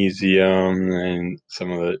magnesium, and some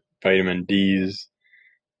of the vitamin D's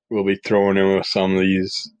we'll be throwing in with some of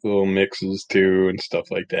these little mixes too and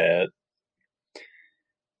stuff like that.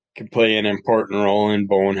 Can play an important role in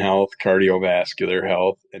bone health, cardiovascular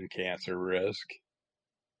health, and cancer risk.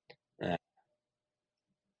 Uh,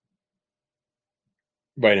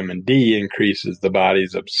 Vitamin D increases the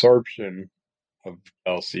body's absorption of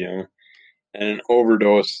calcium, and an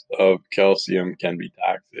overdose of calcium can be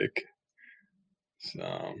toxic.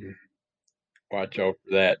 So watch out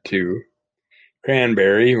for that too.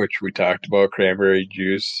 Cranberry, which we talked about, cranberry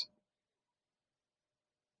juice.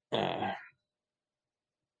 Uh,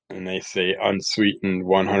 and they say unsweetened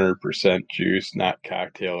 100% juice, not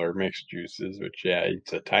cocktail or mixed juices, which, yeah,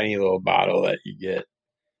 it's a tiny little bottle that you get,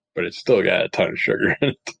 but it's still got a ton of sugar in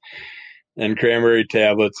it. And cranberry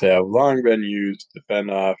tablets have long been used to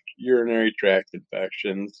fend off urinary tract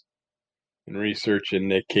infections, and research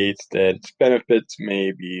indicates that its benefits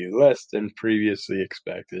may be less than previously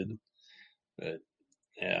expected. But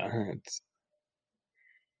yeah, it's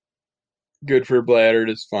good for bladder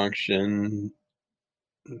dysfunction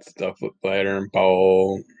and stuff with bladder and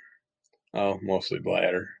bowel. Oh, mostly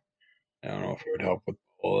bladder. I don't know if it would help with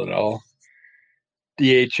bowel at all.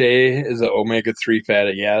 DHA is an omega-3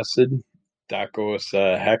 fatty acid.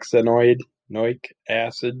 Docosahexaenoid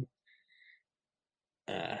acid.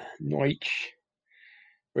 Noich,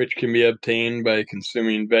 which can be obtained by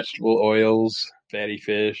consuming vegetable oils, fatty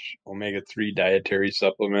fish, omega-3 dietary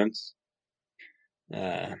supplements.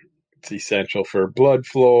 It's essential for blood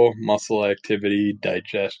flow, muscle activity,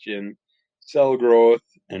 digestion, cell growth,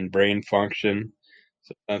 and brain function.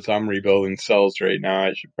 So since I'm rebuilding cells right now,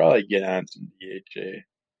 I should probably get on some DHA.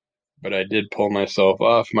 But I did pull myself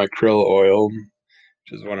off my krill oil,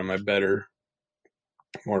 which is one of my better,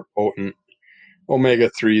 more potent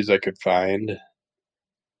omega-3s I could find.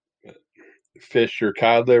 Fish or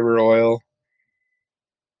cod liver oil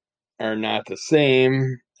are not the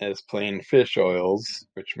same as plain fish oils,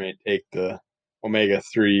 which may take the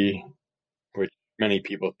omega-3, which many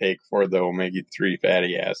people take for the omega-3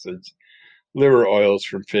 fatty acids. Liver oils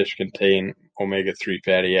from fish contain omega-3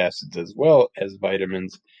 fatty acids as well as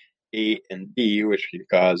vitamins A and D, which can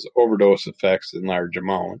cause overdose effects in large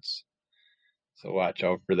amounts. So watch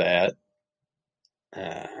out for that.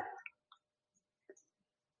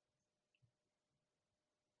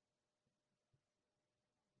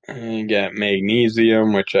 You got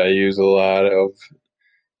magnesium, which I use a lot of.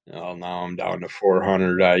 Well, now I'm down to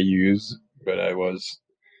 400 I use, but I was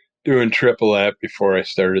doing triple that before I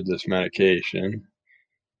started this medication.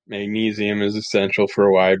 Magnesium is essential for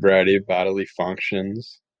a wide variety of bodily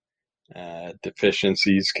functions.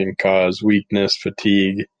 Deficiencies can cause weakness,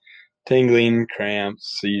 fatigue, tingling,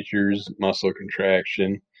 cramps, seizures, muscle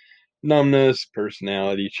contraction, numbness,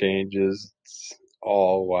 personality changes. It's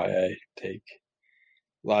all why I take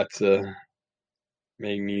lots of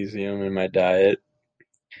magnesium in my diet.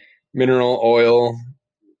 Mineral oil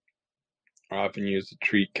are often used to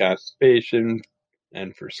treat constipation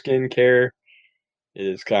and for skin care. It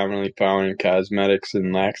is commonly found in cosmetics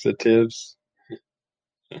and laxatives.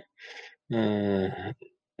 Uh,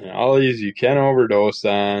 all these you can overdose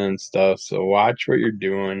on and stuff, so watch what you're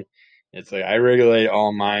doing. It's like I regulate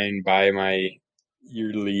all mine by my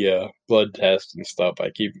yearly blood test and stuff. I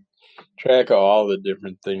keep track of all the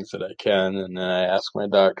different things that I can, and then I ask my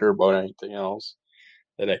doctor about anything else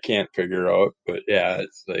that I can't figure out. But yeah,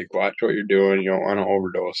 it's like watch what you're doing. You don't want to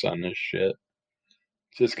overdose on this shit.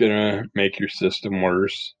 It's just gonna make your system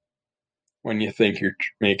worse when you think you're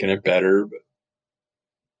making it better.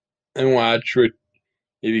 And watch what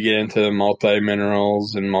if you get into the multi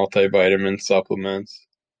minerals and multivitamin supplements.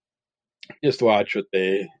 Just watch what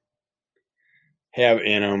they have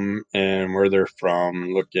in them and where they're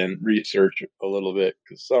from. Look in research a little bit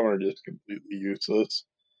because some are just completely useless,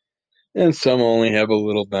 and some only have a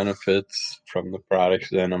little benefits from the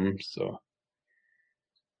products in them. So,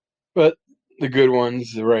 but the good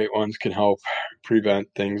ones, the right ones, can help prevent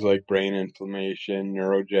things like brain inflammation,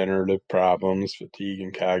 neurodegenerative problems, fatigue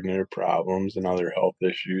and cognitive problems, and other health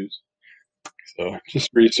issues. So just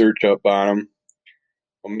research up on them.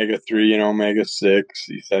 Omega-3 and omega-6,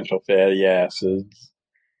 essential fatty acids,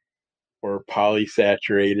 or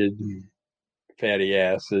polysaturated fatty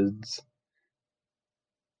acids,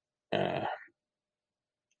 uh,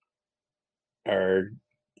 are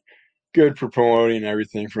good for promoting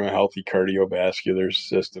everything from a healthy cardiovascular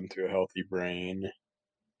system to a healthy brain.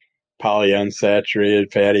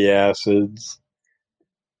 Polyunsaturated fatty acids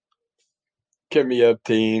can be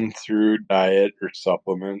obtained through diet or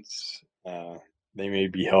supplements. They may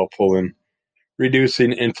be helpful in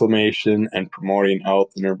reducing inflammation and promoting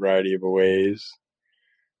health in a variety of ways.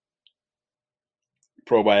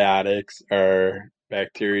 Probiotics are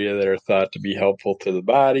bacteria that are thought to be helpful to the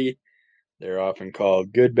body. They're often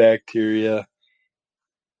called good bacteria.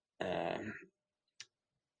 Um,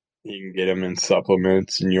 you can get them in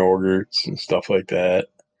supplements and yogurts and stuff like that.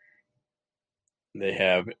 They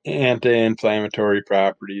have anti-inflammatory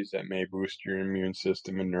properties that may boost your immune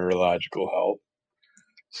system and neurological health.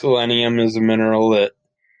 Selenium is a mineral that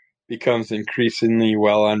becomes increasingly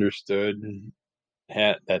well understood.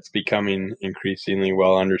 That's becoming increasingly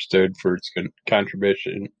well understood for its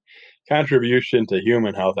contribution to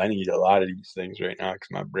human health. I need a lot of these things right now because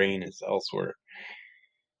my brain is elsewhere.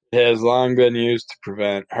 It has long been used to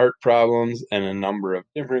prevent heart problems and a number of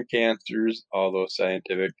different cancers, although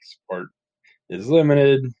scientific support is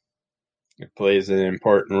limited. It plays an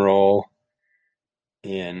important role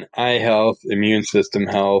in eye health, immune system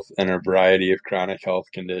health, and a variety of chronic health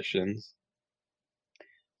conditions.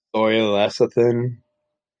 Soy lecithin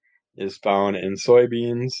is found in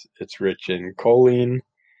soybeans. It's rich in choline,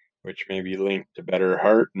 which may be linked to better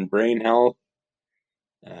heart and brain health.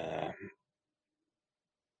 Uh,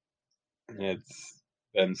 it's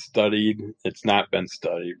been studied. It's not been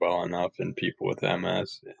studied well enough in people with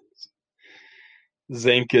MS.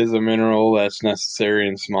 Zinc is a mineral that's necessary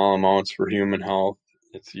in small amounts for human health.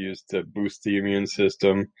 It's used to boost the immune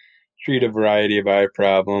system, treat a variety of eye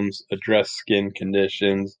problems, address skin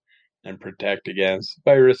conditions, and protect against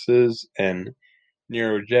viruses and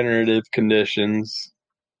neurodegenerative conditions.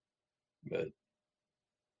 But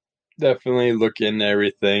definitely look into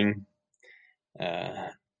everything. Uh,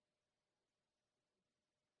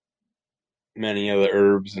 Many of the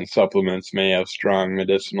herbs and supplements may have strong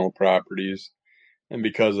medicinal properties, and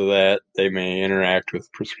because of that, they may interact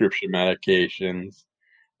with prescription medications,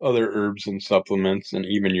 other herbs and supplements, and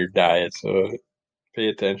even your diet. So pay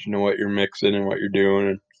attention to what you're mixing and what you're doing,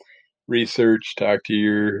 and research, talk to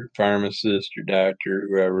your pharmacist, your doctor,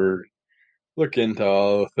 whoever. Look into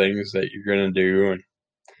all the things that you're going to do and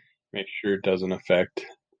make sure it doesn't affect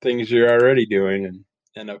things you're already doing and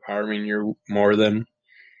end up harming you more than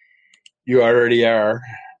you already are.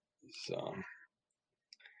 So,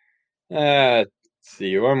 let's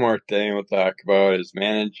see. One more thing we'll talk about is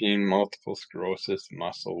managing multiple sclerosis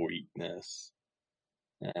muscle weakness.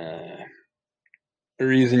 The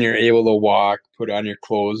reason you're able to walk, put on your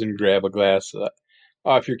clothes, and grab a glass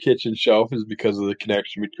off your kitchen shelf is because of the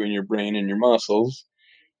connection between your brain and your muscles.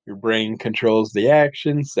 Your brain controls the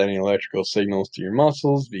action, sending electrical signals to your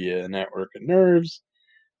muscles via a network of nerves.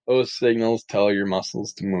 Those signals tell your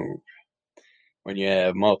muscles to move. When you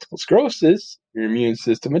have multiple sclerosis, your immune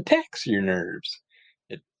system attacks your nerves.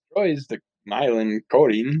 It destroys the myelin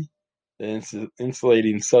coating, the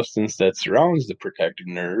insulating substance that surrounds the protective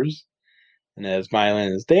nerves. And as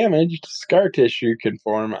myelin is damaged, scar tissue can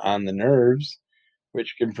form on the nerves,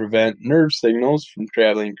 which can prevent nerve signals from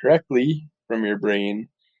traveling correctly from your brain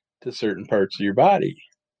to certain parts of your body.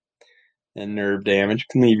 And nerve damage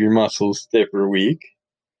can leave your muscles stiff or weak,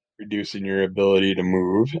 reducing your ability to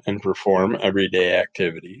move and perform everyday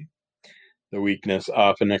activity. The weakness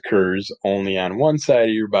often occurs only on one side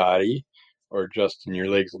of your body, or just in your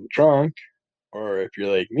legs and trunk, or if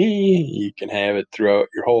you're like me, you can have it throughout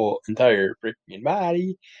your whole entire freaking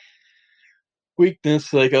body.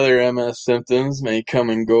 Weakness, like other MS symptoms, may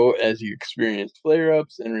come and go as you experience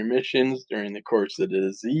flare-ups and remissions during the course of the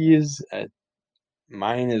disease.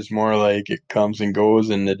 Mine is more like it comes and goes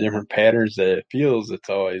in the different patterns that it feels. It's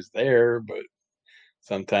always there, but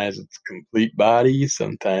sometimes it's complete body,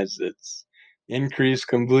 sometimes it's increased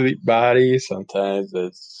complete body, sometimes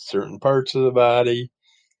it's certain parts of the body,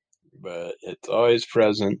 but it's always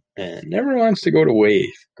present and never wants to go away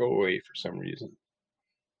for some reason.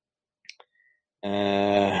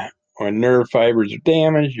 When nerve fibers are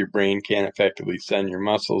damaged, your brain can't effectively send your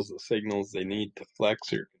muscles the signals they need to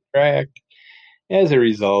flex or contract. As a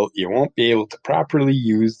result, you won't be able to properly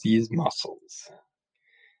use these muscles.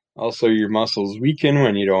 Also, your muscles weaken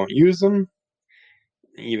when you don't use them.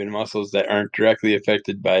 Even muscles that aren't directly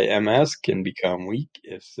affected by MS can become weak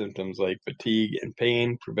if symptoms like fatigue and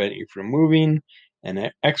pain prevent you from moving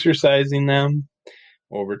and exercising them.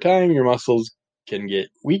 Over time, your muscles can get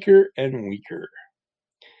weaker and weaker.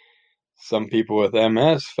 Some people with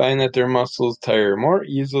MS find that their muscles tire more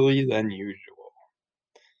easily than usual.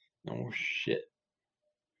 Oh shit.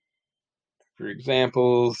 For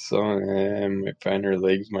example, some might find their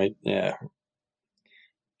legs might, yeah.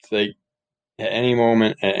 It's like at any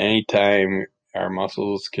moment, at any time, our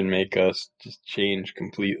muscles can make us just change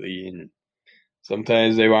completely. And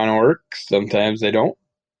sometimes they want to work, sometimes they don't.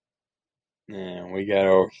 And we got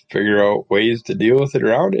to figure out ways to deal with it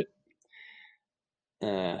around it.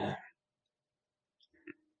 Uh,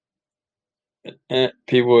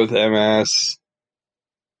 People with MS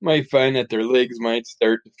might find that their legs might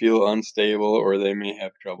start to feel unstable or they may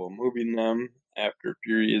have trouble moving them after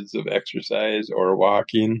periods of exercise or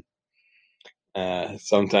walking.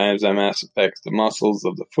 Sometimes MS affects the muscles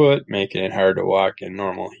of the foot, making it hard to walk in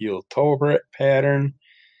normal heel-toe pattern,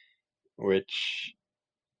 which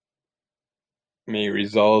may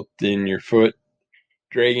result in your foot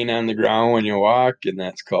dragging on the ground when you walk, and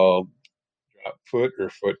that's called drop foot or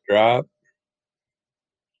foot drop.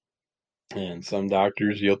 And some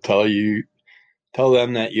doctors, you'll tell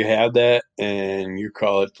them that you have that, and you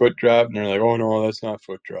call it foot drop, and they're like, "Oh no, that's not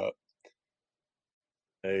foot drop."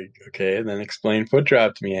 Like, okay, then explain foot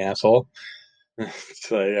drop to me, asshole. It's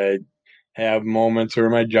like I have moments where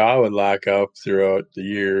my jaw would lock up throughout the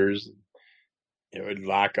years. It would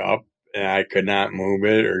lock up, and I could not move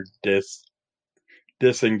it or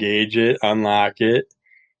disengage it, unlock it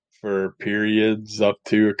for periods up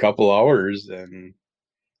to a couple hours, and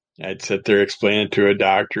I'd sit there explaining to a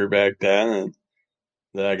doctor back then and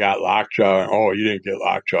that I got lockjaw. And, oh, you didn't get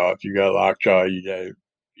lockjaw. If you got lockjaw, you got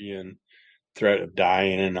be in threat of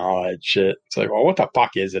dying and all that shit. It's like, well, what the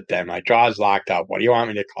fuck is it then? My jaw's locked up. What do you want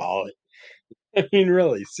me to call it? I mean,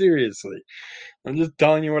 really, seriously. I'm just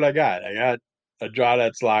telling you what I got. I got a jaw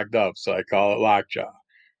that's locked up, so I call it lockjaw.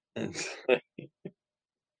 It's like,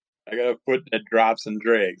 I got a foot that drops and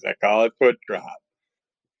drags. I call it foot drop.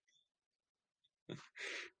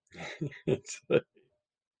 It's like,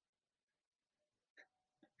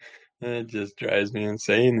 it just drives me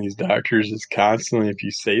insane. These doctors just constantly, if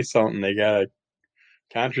you say something, they gotta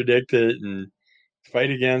contradict it and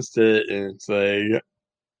fight against it. And it's like,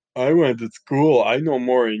 I went to school. I know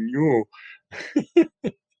more than you.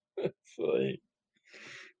 It's like,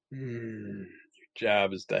 your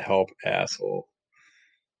job is to help, asshole.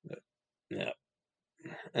 Yeah.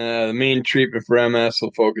 The main treatment for MS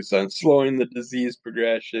will focus on slowing the disease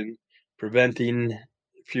progression, preventing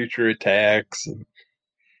future attacks, and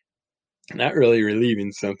not really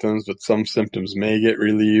relieving symptoms, but some symptoms may get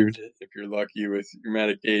relieved if you're lucky with your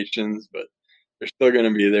medications, but they're still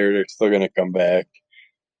going to be there. They're still going to come back,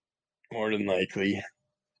 more than likely.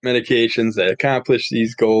 Medications that accomplish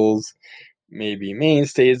these goals may be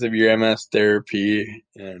mainstays of your MS therapy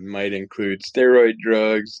and might include steroid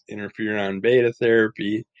drugs, interferon beta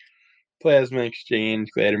therapy, plasma exchange,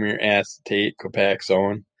 glutamine acetate,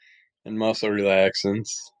 Copaxone, and muscle relaxants.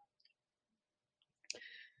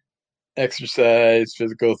 Exercise,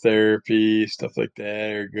 physical therapy, stuff like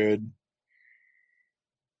that are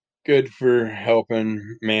good for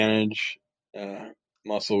helping manage uh,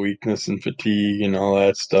 muscle weakness and fatigue and all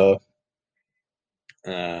that stuff.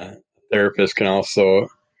 Uh, Therapists can also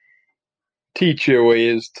teach you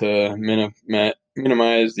ways to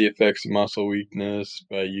minimize the effects of muscle weakness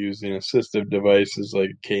by using assistive devices like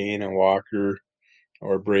a cane, a walker,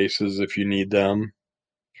 or braces if you need them.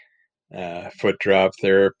 Foot drop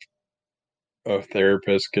a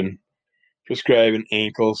therapist can prescribe an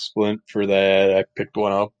ankle splint for that. I picked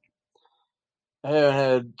one up. I haven't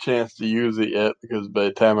had a chance to use it yet because by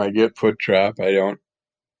the time I get foot drop, I don't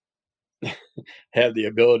have the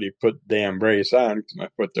ability to put the damn brace on because my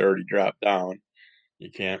foot's already dropped down.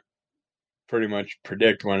 You can't pretty much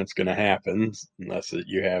predict when it's going to happen unless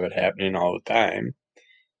you have it happening all the time.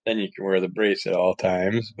 Then you can wear the brace at all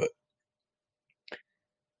times. But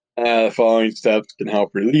the following steps can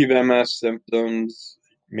help relieve MS symptoms,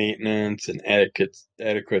 maintenance, and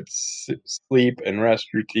adequate sleep and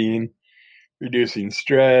rest routine, reducing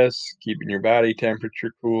stress, keeping your body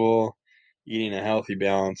temperature cool, eating a healthy,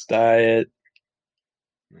 balanced diet.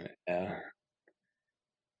 Uh,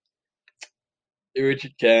 do what you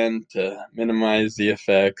can to minimize the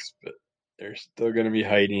effects, but they're still going to be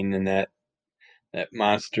hiding, and that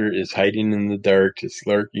monster is hiding in the dark, just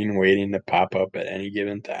lurking, waiting to pop up at any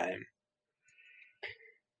given time.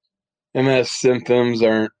 MS symptoms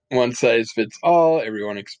aren't one size fits all.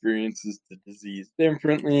 Everyone experiences the disease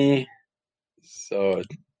differently. So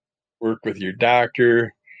work with your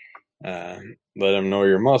doctor. Let them know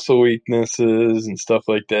your muscle weaknesses and stuff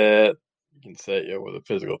like that. You can set you up with a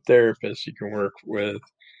physical therapist you can work with,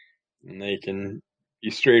 and they can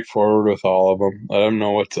be straightforward with all of them. Let them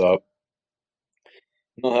know what's up.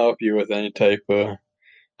 They'll help you with any type of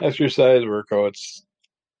exercise, workouts,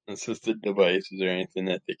 assisted devices, or anything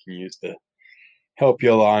that they can use to help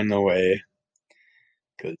you along the way.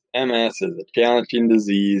 Because MS is a challenging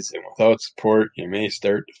disease, and without support, you may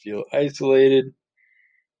start to feel isolated.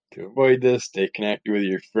 To avoid this, stay connected with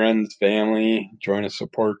your friends, family, join a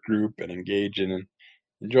support group, and engage in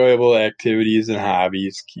enjoyable activities and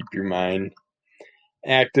hobbies. Keep your mind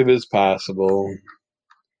active as possible,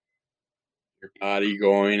 your body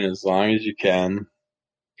going as long as you can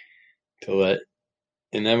till that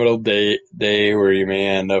inevitable day where you may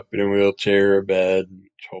end up in a wheelchair or bed.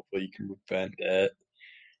 Hopefully, you can prevent that,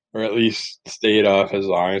 or at least stay it off as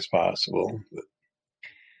long as possible. But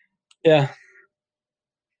yeah,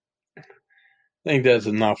 I think that's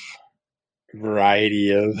enough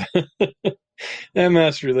variety of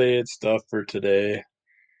MS related stuff for today.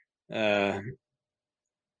 Uh,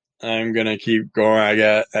 I'm gonna keep going.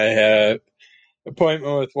 I had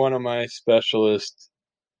appointment with one of my specialists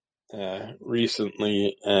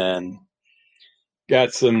recently and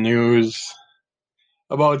got some news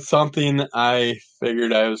about something I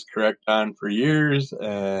figured I was correct on for years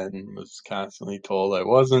and was constantly told I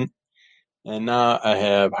wasn't. And now I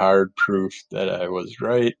have hard proof that I was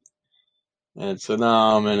right. And so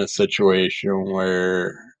now I'm in a situation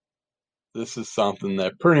where this is something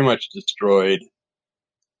that pretty much destroyed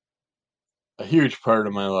a huge part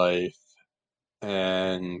of my life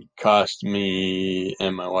and cost me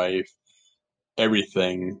and my wife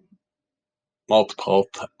everything multiple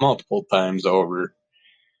times over.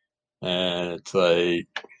 And it's like,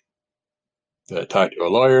 do I talk to a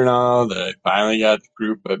lawyer now that I finally got the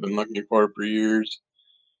proof I've been looking for years?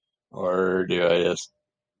 Or do I just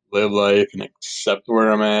live life and accept where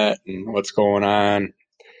I'm at and what's going on?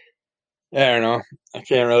 Yeah, I don't know. I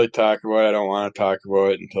can't really talk about it. I don't want to talk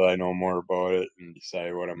about it until I know more about it and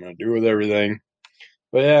decide what I'm going to do with everything.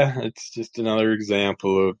 But yeah, it's just another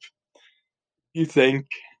example of you think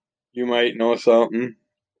you might know something,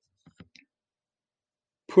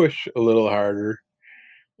 push a little harder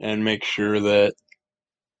and make sure that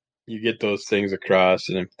you get those things across.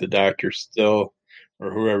 And if the doctor still,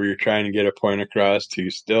 or whoever you're trying to get a point across to,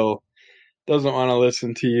 still doesn't want to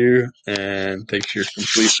listen to you and thinks you're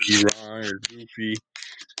completely wrong or goofy,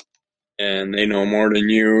 and they know more than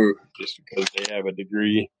you just because they have a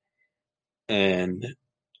degree and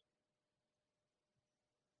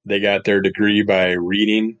they got their degree by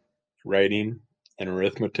reading, writing, and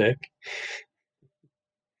arithmetic,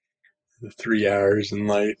 the 3 R's in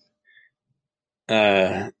life.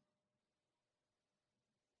 Uh,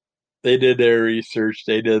 they did their research,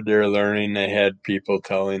 they did their learning, they had people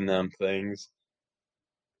telling them things.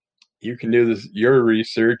 You can do this your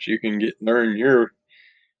research, you can learn your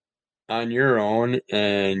on your own,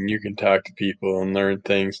 and you can talk to people and learn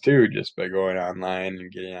things too just by going online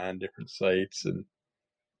and getting on different sites and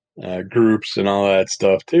groups and all that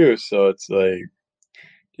stuff too. So it's like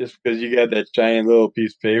just because you got that giant little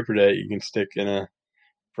piece of paper that you can stick in a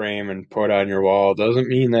frame and put on your wall doesn't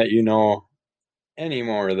mean that you know any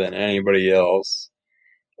more than anybody else,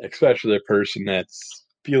 especially the person that's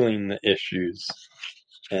feeling the issues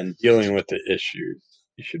and dealing with the issues.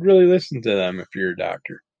 You should really listen to them if you're a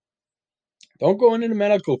doctor. Don't go into the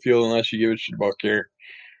medical field unless you give a shit about care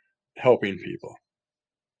helping people.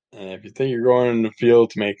 And if you think you're going in the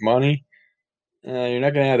field to make money, you're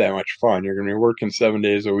not going to have that much fun. You're going to be working 7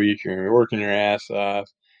 days a week. You're going to be working your ass off.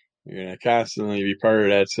 You're going to constantly be part of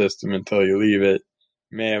that system until you leave it.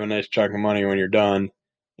 You may have a nice chunk of money when you're done.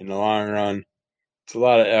 In the long run, it's a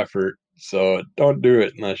lot of effort. So don't do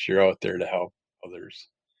it unless you're out there to help others,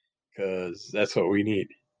 because that's what we need.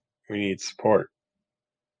 We need support.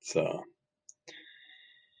 So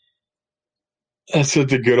that's what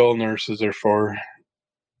the good old nurses are for.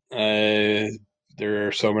 There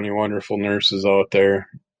are so many wonderful nurses out there.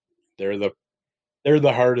 They're the they're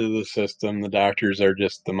the heart of the system. The doctors are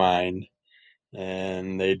just the mind,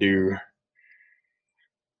 and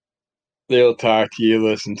they'll talk to you,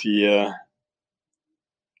 listen to you,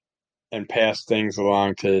 and pass things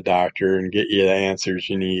along to the doctor and get you the answers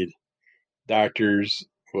you need. Doctors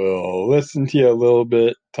will listen to you a little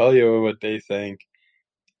bit, tell you what they think,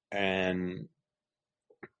 and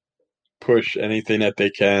push anything that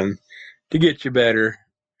they can to get you better.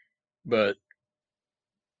 But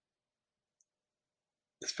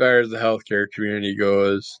as far as the healthcare community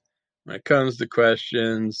goes, when it comes to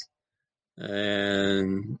questions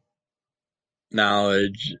and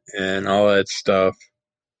knowledge and all that stuff,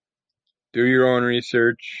 do your own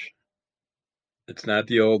research. It's not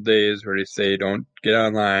the old days where they say don't get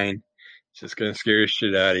online. It's just going to scare the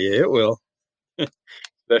shit out of you. It will,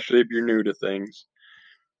 especially if you're new to things.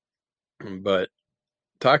 But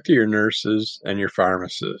talk to your nurses and your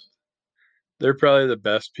pharmacists. They're probably the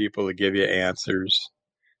best people to give you answers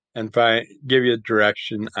and give you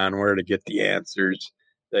direction on where to get the answers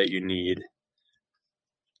that you need.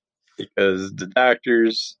 Because the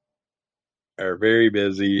doctors are very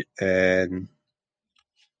busy and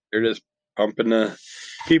they're just pumping the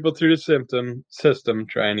people through the system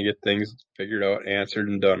trying to get things figured out, answered,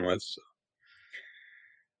 and done with. So.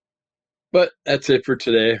 But that's it for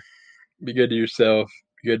today. Be good to yourself.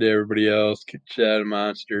 Be good to everybody else. Kick the shit out of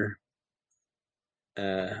Monster.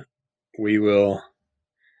 We will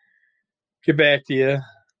get back to you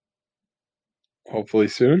hopefully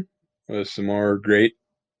soon with some more great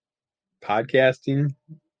podcasting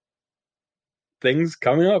things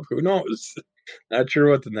coming up. Who knows? Not sure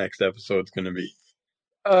what the next episode's going to be.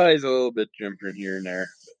 He's a little bit different here and there.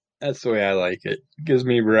 That's the way I like it. It gives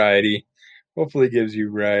me variety. Hopefully gives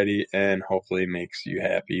you variety and hopefully makes you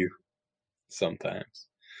happy sometimes.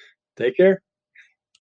 Take care.